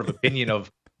some sort of opinion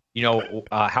of,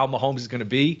 how Mahomes is going to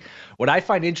be. What I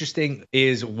find interesting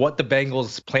is what the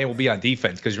Bengals' plan will be on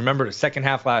defense. Because remember, the second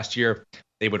half last year,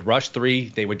 they would rush three,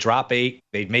 they would drop eight,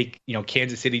 they'd make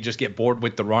Kansas City just get bored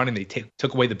with the run, and they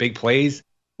took away the big plays.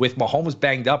 With Mahomes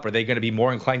banged up, are they going to be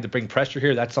more inclined to bring pressure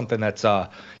here? That's something that's going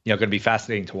to be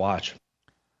fascinating to watch.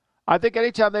 I think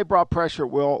anytime they brought pressure,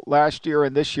 Will, last year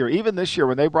and this year, even this year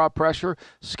when they brought pressure,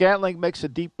 Scantling makes a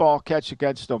deep ball catch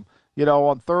against them.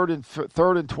 On third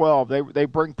and 12, they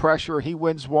bring pressure. He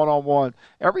wins one-on-one.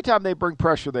 Every time they bring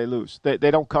pressure, they lose. They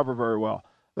don't cover very well.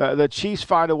 The Chiefs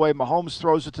find a way. Mahomes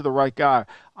throws it to the right guy.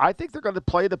 I think they're going to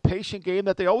play the patient game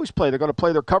that they always play. They're going to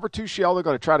play their cover two shell. They're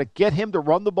going to try to get him to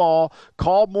run the ball,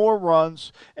 call more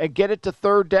runs, and get it to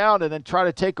third down, and then try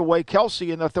to take away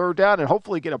Kelsey in the third down and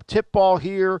hopefully get a tip ball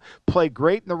here, play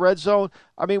great in the red zone.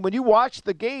 I mean, when you watch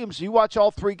the games, you watch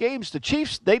all three games, the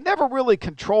Chiefs, they never really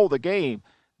control the game.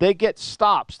 They get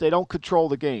stops. They don't control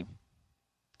the game.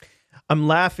 I'm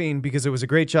laughing because it was a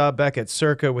great job back at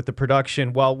Circa with the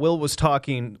production. While Will was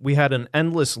talking, we had an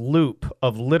endless loop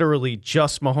of literally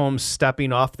just Mahomes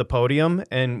stepping off the podium.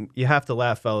 And you have to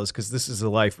laugh, fellas, because this is the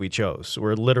life we chose.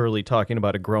 We're literally talking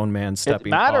about a grown man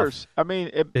stepping off. It matters. I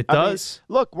mean, it does.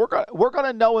 Look, we're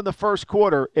gonna know in the first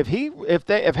quarter if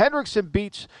Hendrickson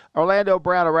beats Orlando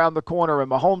Brown around the corner and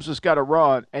Mahomes has got to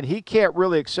run and he can't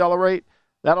really accelerate.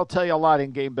 That'll tell you a lot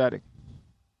in game betting.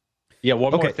 Yeah,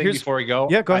 one more thing before we go.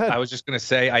 Yeah, go ahead. I was just going to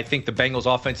say, I think the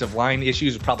Bengals' offensive line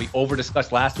issues were probably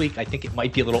over-discussed last week. I think it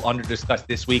might be a little under-discussed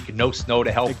this week. No snow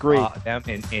to help them,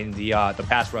 and the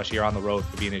pass rush here on the road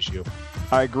could be an issue.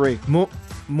 I agree.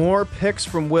 More picks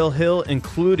from Will Hill,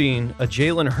 including a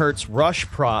Jalen Hurts rush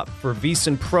prop for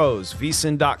VSiN Pros.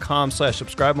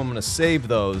 VSiN.com/subscribe. I'm going to save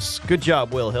those. Good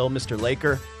job, Will Hill, Mr.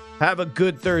 Laker. Have a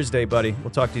good Thursday, buddy. We'll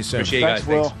talk to you soon. Appreciate you guys.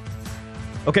 Will. Thanks.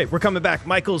 Okay, we're coming back.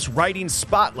 Michael's writing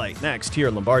spotlight next here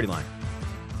at Lombardi Line.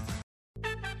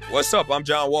 What's up? I'm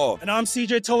John Wall. And I'm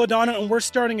CJ Toledano, and we're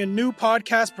starting a new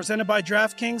podcast presented by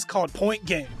DraftKings called Point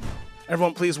Game.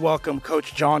 Everyone, please welcome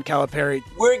Coach John Calipari.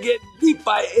 We're getting beat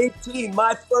by 18.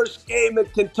 My first game in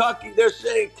Kentucky, they're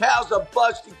saying Cal's a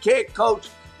bust. He can't coach.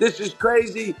 This is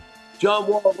crazy. John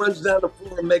Wall runs down the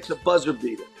floor and makes a buzzer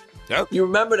beater. Yep. You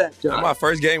remember that, John? That's my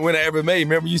first game winner I ever made.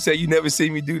 Remember you said you never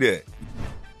seen me do that.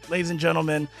 Ladies and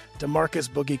gentlemen, DeMarcus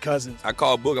Boogie Cousins. I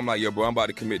called Boog. I'm like, yo, bro, I'm about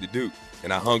to commit to Duke.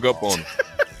 And I hung up on him.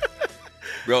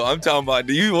 Bro, I'm talking about,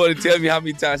 do you want to tell me how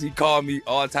many times he called me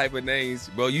all type of names?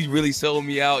 Bro, you really sold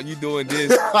me out. You doing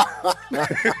this.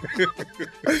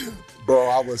 Bro,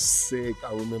 I was sick.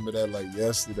 I remember that like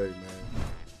yesterday, man.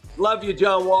 Love you,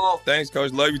 John Wall. Thanks,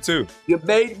 Coach. Love you, too. You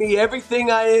made me everything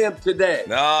I am today.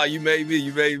 Nah, you made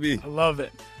me. I love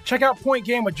it. Check out Point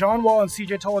Game with John Wall and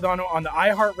CJ Toledano on the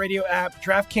iHeartRadio app,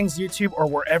 DraftKings YouTube, or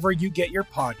wherever you get your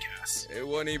podcasts. It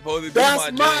wasn't even supposed to be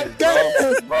That's my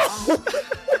dance, bro.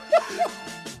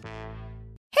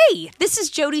 Hey, this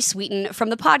is Jody Sweeten from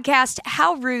the podcast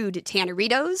How Rude,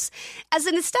 Tanneritos. As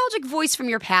a nostalgic voice from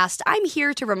your past, I'm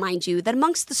here to remind you that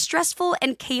amongst the stressful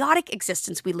and chaotic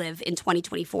existence we live in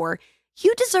 2024,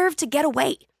 you deserve to get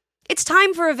away. It's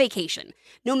time for a vacation,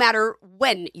 no matter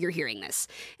when you're hearing this.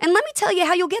 And let me tell you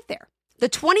how you'll get there. The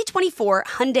 2024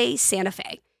 Hyundai Santa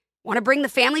Fe. Want to bring the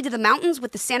family to the mountains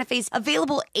with the Santa Fe's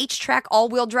available H-Track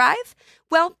all-wheel drive?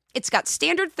 Well, it's got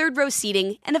standard third-row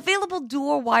seating and available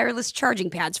dual wireless charging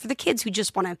pads for the kids who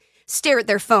just want to stare at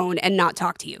their phone and not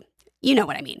talk to you. You know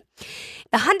what I mean.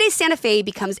 The Hyundai Santa Fe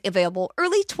becomes available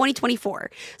early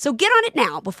 2024, so get on it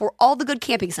now before all the good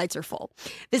camping sites are full.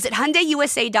 Visit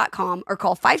HyundaiUSA.com or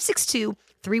call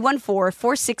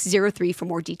 562-314-4603 for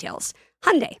more details.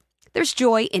 Hyundai, There's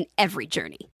joy in every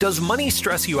journey. Does money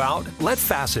stress you out? Let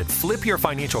Facet flip your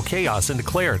financial chaos into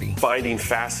clarity. Finding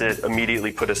Facet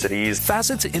immediately put us at ease.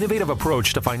 Facet's innovative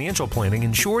approach to financial planning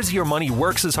ensures your money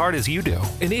works as hard as you do,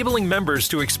 enabling members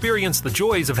to experience the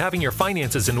joys of having your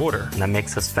finances in order. And that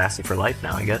makes us Facet for life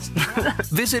now, I guess.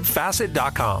 Visit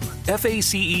Facet.com,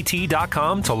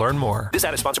 FACET.com to learn more. This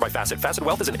ad is sponsored by Facet. Facet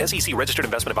Wealth is an SEC registered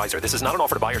investment advisor. This is not an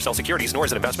offer to buy or sell securities, nor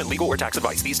is it investment, legal, or tax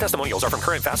advice. These testimonials are from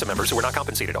current Facet members who are not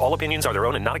compensated. All opinions are their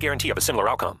own and not a guarantee of a similar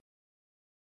outcome.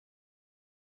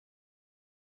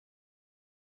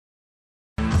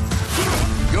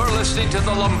 You're listening to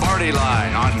the Lombardi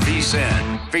Line on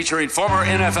VSiN, featuring former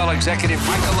NFL executive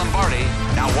Michael Lombardi.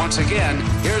 Now, once again,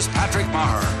 here's Patrick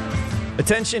Maher.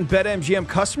 Attention BetMGM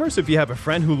customers, if you have a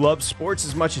friend who loves sports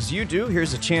as much as you do,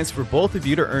 here's a chance for both of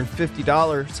you to earn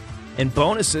 $50 in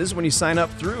bonuses when you sign up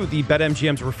through the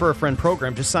BetMGM's Refer a Friend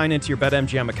program. Just sign into your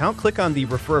BetMGM account, click on the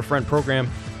Refer a Friend program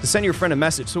to send your friend a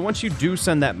message. So once you do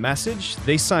send that message,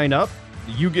 they sign up,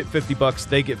 you get $50,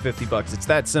 they get $50. It's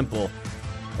that simple.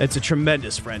 It's a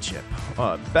tremendous friendship.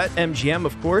 BetMGM,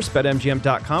 of course,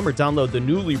 BetMGM.com, or download the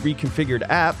newly reconfigured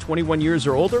app. 21 years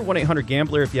or older,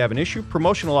 1-800-GAMBLER if you have an issue.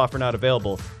 Promotional offer not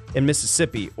available in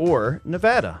Mississippi or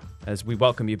Nevada. As we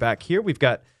welcome you back here, we've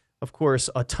got, of course,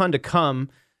 a ton to come.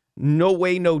 No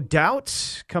Way, No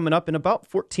Doubt coming up in about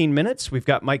 14 minutes. We've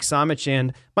got Mike Somich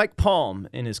and Mike Palm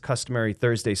in his customary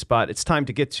Thursday spot. It's time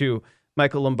to get to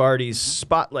Michael Lombardi's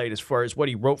spotlight as far as what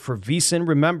he wrote for VSiN.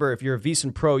 Remember, if you're a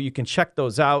VSiN pro, you can check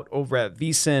those out over at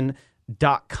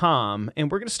VSiN.com. And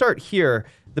we're going to start here.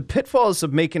 The pitfalls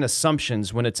of making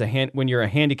assumptions when when you're a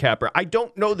handicapper. I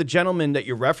don't know the gentleman that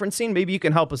you're referencing. Maybe you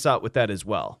can help us out with that as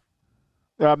well.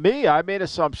 I made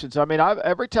assumptions. I mean,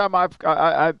 every time I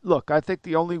think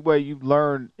the only way you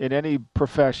learn in any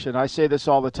profession, I say this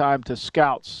all the time to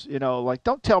scouts, like,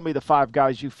 don't tell me the 5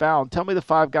 guys you found. Tell me the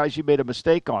 5 guys you made a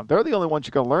mistake on. They're the only ones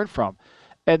you're going to learn from.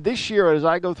 And this year, as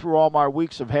I go through all my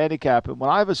weeks of handicapping, when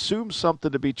I've assumed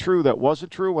something to be true that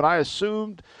wasn't true, when I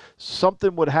assumed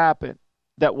something would happen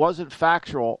that wasn't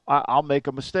factual, I'll make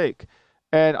a mistake.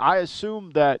 And I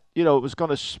assumed that, it was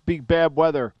going to be bad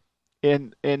weather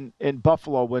in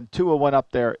Buffalo when Tua went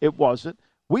up there. It wasn't.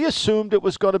 We assumed it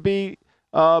was going to be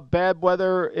bad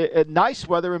weather, nice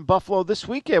weather in Buffalo this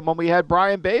weekend when we had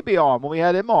Brian Baby on, when we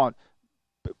had him on.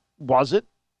 Was it?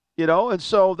 And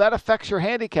so that affects your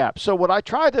handicap. So what I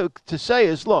try to say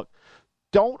is, look,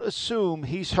 don't assume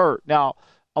he's hurt. Now,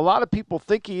 a lot of people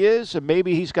think he is, and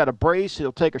maybe he's got a brace,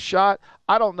 he'll take a shot.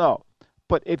 I don't know.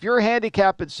 But if you're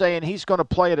handicapping saying he's going to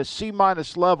play at a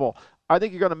C-minus level, I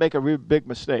think you're going to make a really big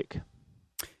mistake.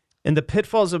 In the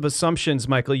pitfalls of assumptions,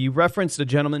 Michael, you referenced a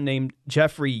gentleman named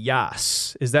Jeffrey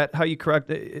Yass. Is that how you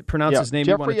pronounce his name?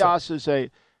 Jeffrey Yass is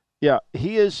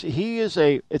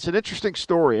it's an interesting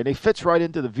story, and he fits right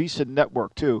into the VSiN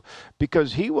network too,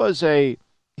 because he was a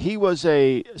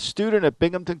student at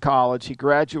Binghamton College. He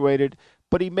graduated,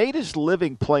 but he made his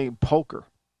living playing poker,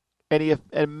 and he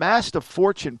amassed a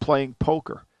fortune playing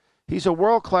poker. He's a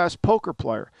world-class poker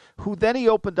player who then he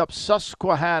opened up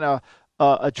Susquehanna,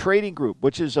 a trading group,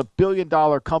 which is a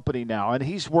billion-dollar company now, and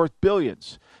he's worth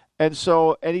billions. And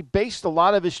he based a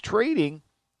lot of his trading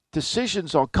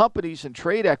decisions on companies and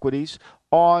trade equities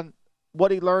on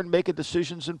what he learned making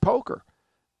decisions in poker.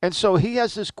 And so he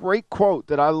has this great quote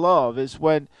that I love is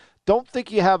don't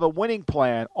think you have a winning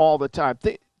plan all the time.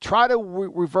 Try to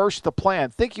reverse the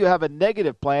plan. Think you have a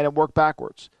negative plan and work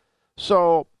backwards.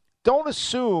 So don't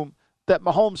assume that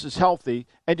Mahomes is healthy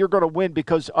and you're going to win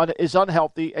because is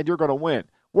unhealthy and you're going to win.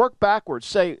 Work backwards.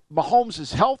 Say Mahomes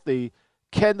is healthy.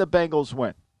 Can the Bengals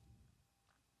win?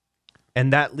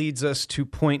 And that leads us to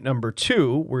point number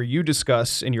 2, where you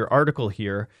discuss in your article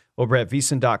here over at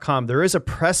VSiN.com, there is a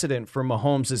precedent for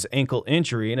Mahomes' ankle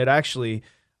injury, and it actually,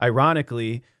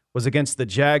 ironically, was against the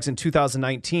Jags in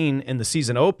 2019 in the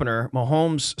season opener.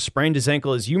 Mahomes sprained his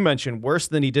ankle, as you mentioned, worse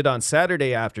than he did on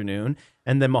Saturday afternoon,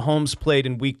 and then Mahomes played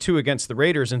in Week 2 against the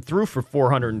Raiders and threw for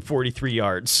 443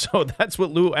 yards. So that's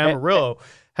what Lou Amarillo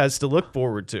has to look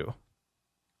forward to.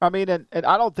 I mean, and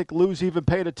I don't think Lou's even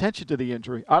paid attention to the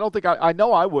injury. I don't think I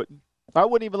know I wouldn't. I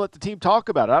wouldn't even let the team talk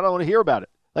about it. I don't want to hear about it.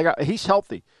 He's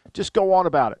healthy. Just go on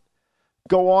about it.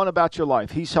 Go on about your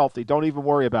life. He's healthy. Don't even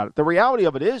worry about it. The reality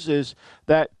of it is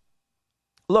that,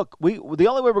 look, the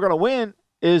only way we're going to win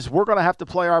is we're going to have to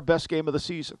play our best game of the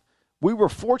season. We were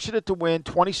fortunate to win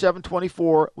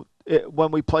 27-24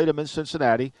 when we played them in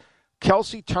Cincinnati.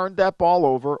 Kelsey turned that ball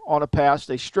over on a pass.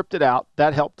 They stripped it out.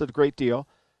 That helped a great deal.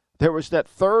 There was that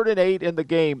 3rd and 8 in the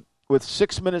game with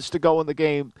 6 minutes to go in the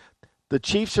game. The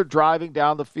Chiefs are driving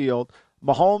down the field.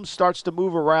 Mahomes starts to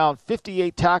move around.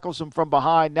 58 tackles him from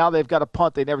behind. Now they've got a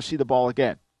punt. They never see the ball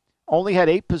again. only had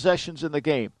 8 possessions in the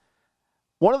game.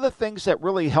 One of the things that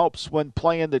really helps when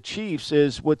playing the Chiefs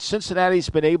is what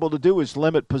Cincinnati's been able to do is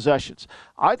limit possessions.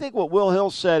 I think what Will Hill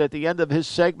said at the end of his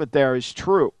segment there is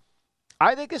true.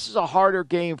 I think this is a harder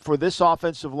game for this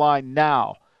offensive line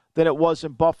now than it was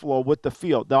in Buffalo with the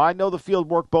field. Now, I know the field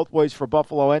worked both ways for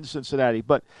Buffalo and Cincinnati,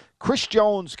 but Chris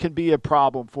Jones can be a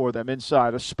problem for them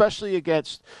inside, especially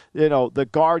against, the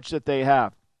guards that they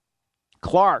have.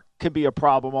 Clark can be a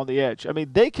problem on the edge. I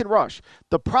mean, they can rush.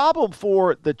 The problem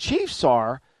for the Chiefs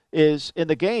is in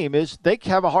the game is they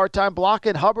have a hard time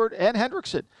blocking Hubbard and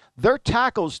Hendrickson. Their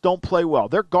tackles don't play well.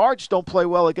 Their guards don't play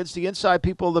well against the inside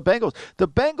people of the Bengals. The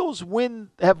Bengals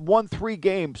have won 3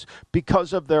 games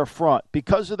because of their front,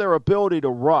 because of their ability to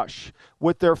rush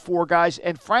with their 4 guys.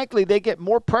 And frankly, they get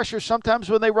more pressure sometimes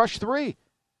when they rush 3.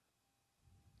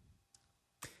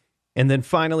 And then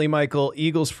finally, Michael,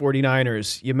 Eagles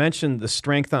 49ers, you mentioned the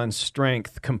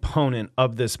strength-on-strength component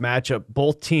of this matchup.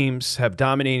 Both teams have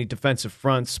dominating defensive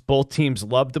fronts. Both teams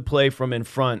love to play from in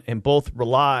front, and both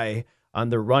rely on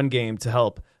their run game to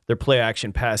help their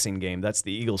play-action passing game. That's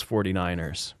the Eagles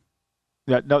 49ers.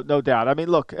 Yeah, no doubt. I mean,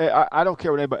 look, I don't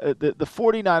care what anybody. The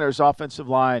 49ers offensive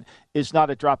line is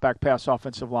not a drop-back pass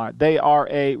offensive line. They are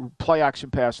a play-action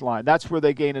pass line. That's where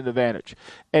they gain an advantage.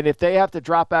 And if they have to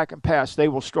drop back and pass, they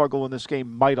will struggle in this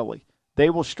game mightily. They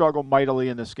will struggle mightily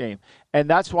in this game. And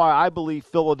that's why I believe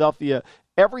Philadelphia,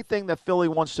 everything that Philly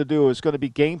wants to do is going to be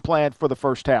game planned for the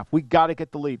first half. We got to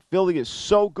get the lead. Philly is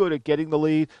so good at getting the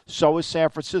lead. So is San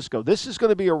Francisco. This is going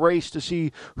to be a race to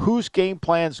see whose game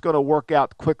plan is going to work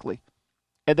out quickly.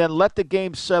 And then let the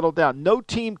game settle down. No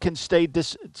team can stay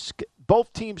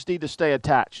both teams need to stay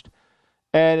attached.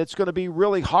 And it's going to be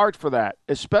really hard for that,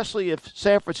 especially if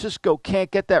San Francisco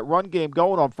can't get that run game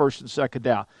going on first and second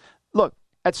down. Look,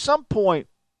 at some point,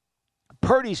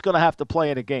 Purdy's going to have to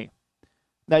play in a game.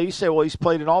 Now, you say, well, he's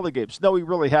played in all the games. No, he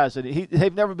really hasn't.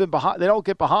 They've never been behind. They don't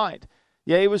get behind.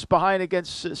 Yeah, he was behind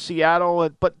against Seattle,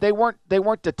 but they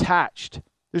weren't detached.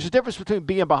 There's a difference between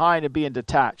being behind and being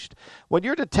detached. When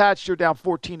you're detached, you're down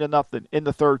 14-0 in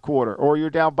the third quarter, or you're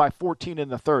down by 14 in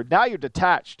the third. Now you're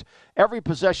detached. Every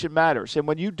possession matters. And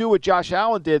when you do what Josh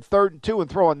Allen did, 3rd and 2, and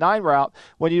throw a 9 route,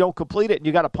 when you don't complete it and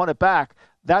you got to punt it back,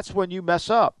 that's when you mess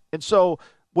up. And so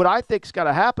what I think is going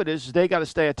to happen is they got to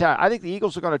stay attached. I think the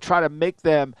Eagles are going to try to make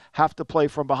them have to play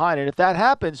from behind. And if that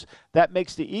happens, that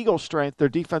makes the Eagles' strength, their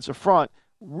defensive front,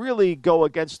 really go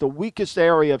against the weakest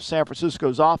area of San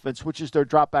Francisco's offense, which is their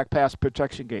drop-back pass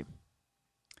protection game.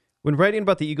 When writing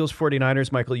about the Eagles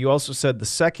 49ers, Michael, you also said the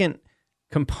second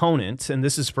component, and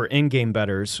this is for in-game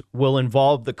bettors, will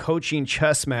involve the coaching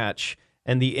chess match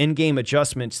and the in-game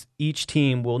adjustments each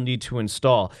team will need to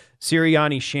install.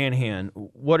 Sirianni, Shanahan,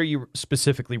 what are you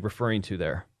specifically referring to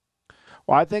there?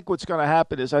 Well, I think what's going to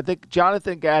happen is I think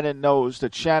Jonathan Gannon knows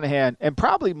that Shanahan, and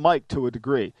probably Mike to a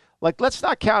degree, let's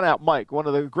not count out Mike, one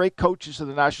of the great coaches of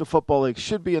the National Football League,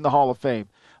 should be in the Hall of Fame.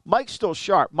 Mike's still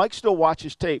sharp. Mike still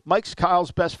watches tape. Mike's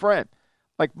Kyle's best friend.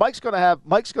 Mike's going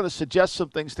to suggest some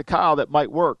things to Kyle that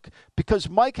might work because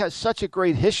Mike has such a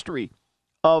great history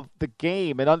of the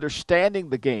game and understanding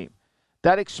the game.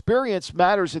 That experience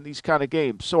matters in these kind of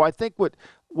games. So I think what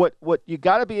you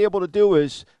got to be able to do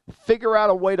is figure out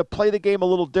a way to play the game a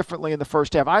little differently in the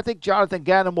first half. I think Jonathan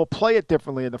Gannon will play it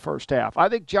differently in the first half. I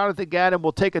think Jonathan Gannon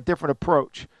will take a different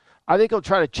approach. I think he'll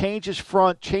try to change his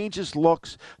front, change his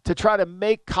looks to try to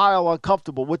make Kyle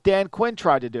uncomfortable, what Dan Quinn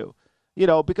tried to do.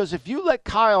 Because if you let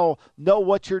Kyle know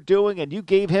what you're doing and you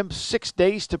gave him 6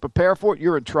 days to prepare for it,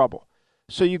 you're in trouble.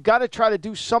 So you've got to try to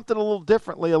do something a little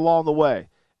differently along the way.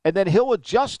 And then he'll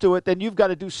adjust to it, then you've got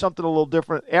to do something a little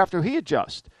different after he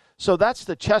adjusts. So that's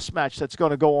the chess match that's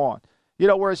going to go on.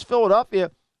 Whereas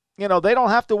Philadelphia, they don't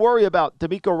have to worry about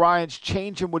DeMeco Ryans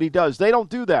changing what he does. They don't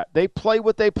do that. They play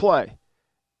what they play.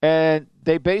 And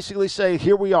they basically say,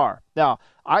 here we are. Now,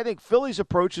 I think Philly's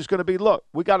approach is going to be, look,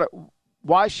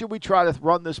 why should we try to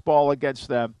run this ball against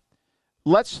them?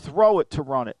 Let's throw it to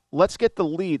run it. Let's get the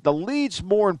lead. The lead's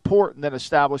more important than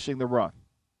establishing the run.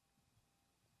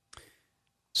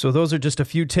 So those are just a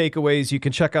few takeaways. You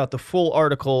can check out the full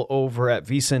article over at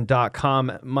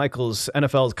vsin.com. Michael's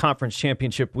NFL's Conference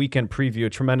Championship Weekend Preview, a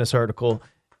tremendous article.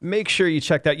 Make sure you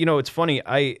check that. It's funny.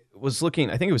 I was looking,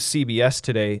 I think it was CBS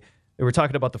today. They were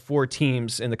talking about the 4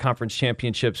 teams in the Conference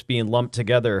Championships being lumped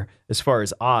together as far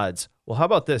as odds. Well, how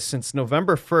about this? Since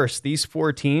November 1st, these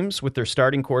 4 teams with their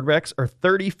starting quarterbacks are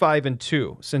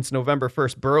 35-2. Since November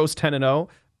 1st, Burrow's 10-0,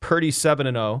 Purdy's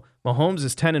 7-0, Mahomes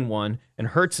is 10-1, and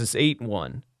Hurts is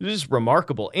 8-1. This is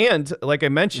remarkable. And like I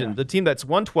mentioned, the team that's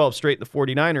won 12 straight, the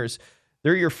 49ers,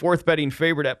 they're your 4th betting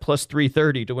favorite at plus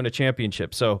 330 to win a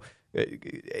championship. So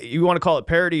you want to call it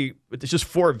parity, but it's just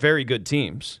 4 very good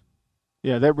teams.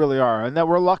 Yeah, they really are. And that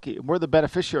we're lucky. We're the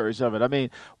beneficiaries of it. I mean,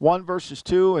 1 versus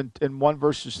 2 and 1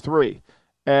 versus 3.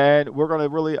 And we're going to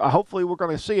really, hopefully we're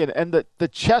going to see it. And the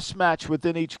chess match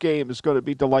within each game is going to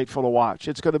be delightful to watch.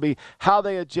 It's going to be how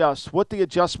they adjust, what the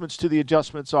adjustments to the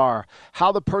adjustments are,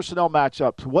 how the personnel match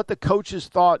up, what the coaches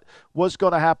thought was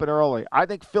going to happen early. I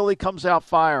think Philly comes out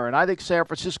firing. I think San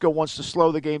Francisco wants to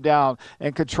slow the game down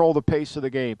and control the pace of the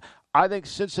game. I think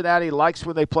Cincinnati likes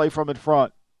when they play from in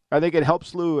front. I think it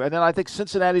helps Lou. And then I think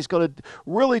Cincinnati's going to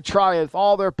really try with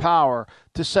all their power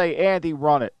to say, Andy,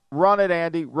 run it. Run it,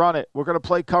 Andy, run it. We're going to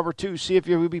play cover 2. See if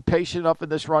you'll be patient enough in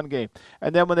this run game.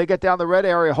 And then when they get down the red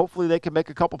area, hopefully they can make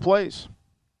a couple plays.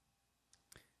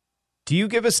 Do you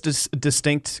give us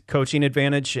distinct coaching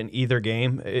advantage in either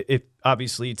game? If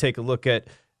obviously you take a look at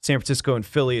San Francisco and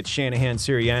Philly, it's Shanahan,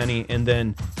 Sirianni, and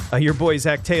then your boy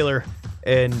Zach Taylor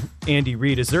and Andy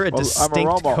Reid. Is there a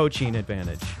distinct coaching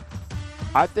advantage?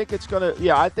 I think it's going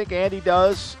to, I think Andy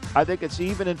does. I think it's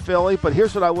even in Philly. But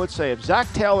here's what I would say. If Zach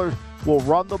Taylor will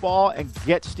run the ball and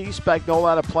get Steve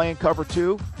Spagnuolo out of playing cover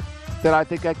 2, then I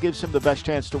think that gives him the best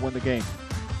chance to win the game.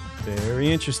 Very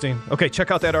interesting. Okay,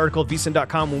 check out that article at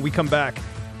vsin.com when we come back.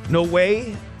 No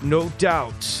way, no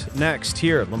doubt. Next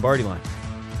here at Lombardi Line.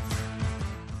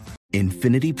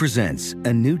 Infiniti presents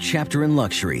a new chapter in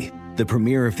luxury, the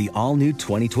premiere of the all-new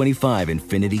 2025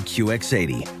 Infiniti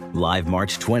QX80, live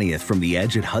March 20th from the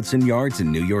Edge at Hudson Yards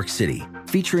in New York City,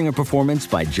 featuring a performance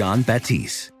by John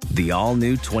Batiste. The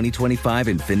all-new 2025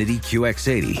 Infiniti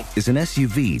QX80 is an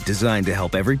SUV designed to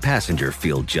help every passenger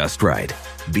feel just right.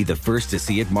 Be the first to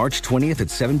see it March 20th at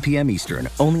 7 p.m. Eastern,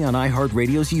 only on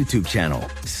iHeartRadio's YouTube channel.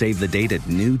 Save the date at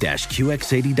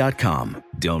new-QX80.com.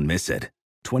 Don't miss it.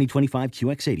 2025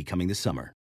 QX80 coming this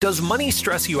summer. Does money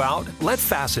stress you out? Let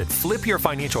Facet flip your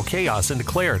financial chaos into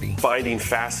clarity. Finding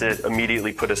Facet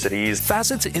immediately put us at ease.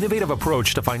 Facet's innovative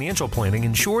approach to financial planning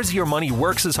ensures your money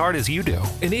works as hard as you do,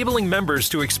 enabling members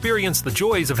to experience the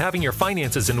joys of having your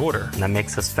finances in order. And that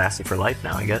makes us Facet for life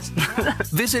now, I guess.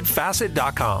 Visit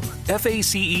Facet.com,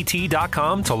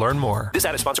 FACET.com to learn more. This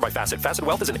ad is sponsored by Facet. Facet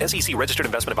Wealth is an SEC registered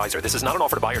investment advisor. This is not an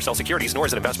offer to buy or sell securities, nor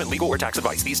is it investment, legal, or tax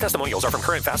advice. These testimonials are from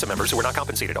current Facet members who are not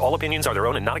compensated. All opinions are their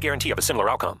own and not a guarantee of a similar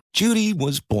outcome. Judy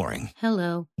was boring.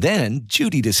 Hello. Then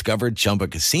Judy discovered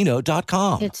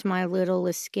ChumbaCasino.com. It's my little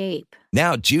escape.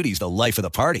 Now Judy's the life of the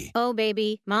party. Oh,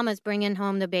 baby, mama's bringing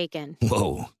home the bacon.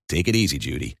 Whoa, take it easy,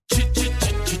 Judy.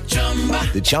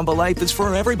 The Chumba life is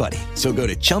for everybody. So go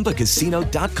to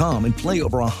ChumbaCasino.com and play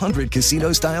over 100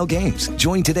 casino-style games.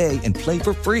 Join today and play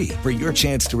for free for your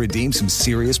chance to redeem some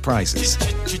serious prizes.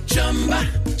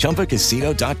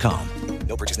 ChumbaCasino.com.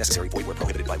 No purchase necessary. Void where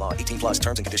prohibited by law. 18+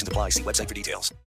 terms and conditions apply. See website for details.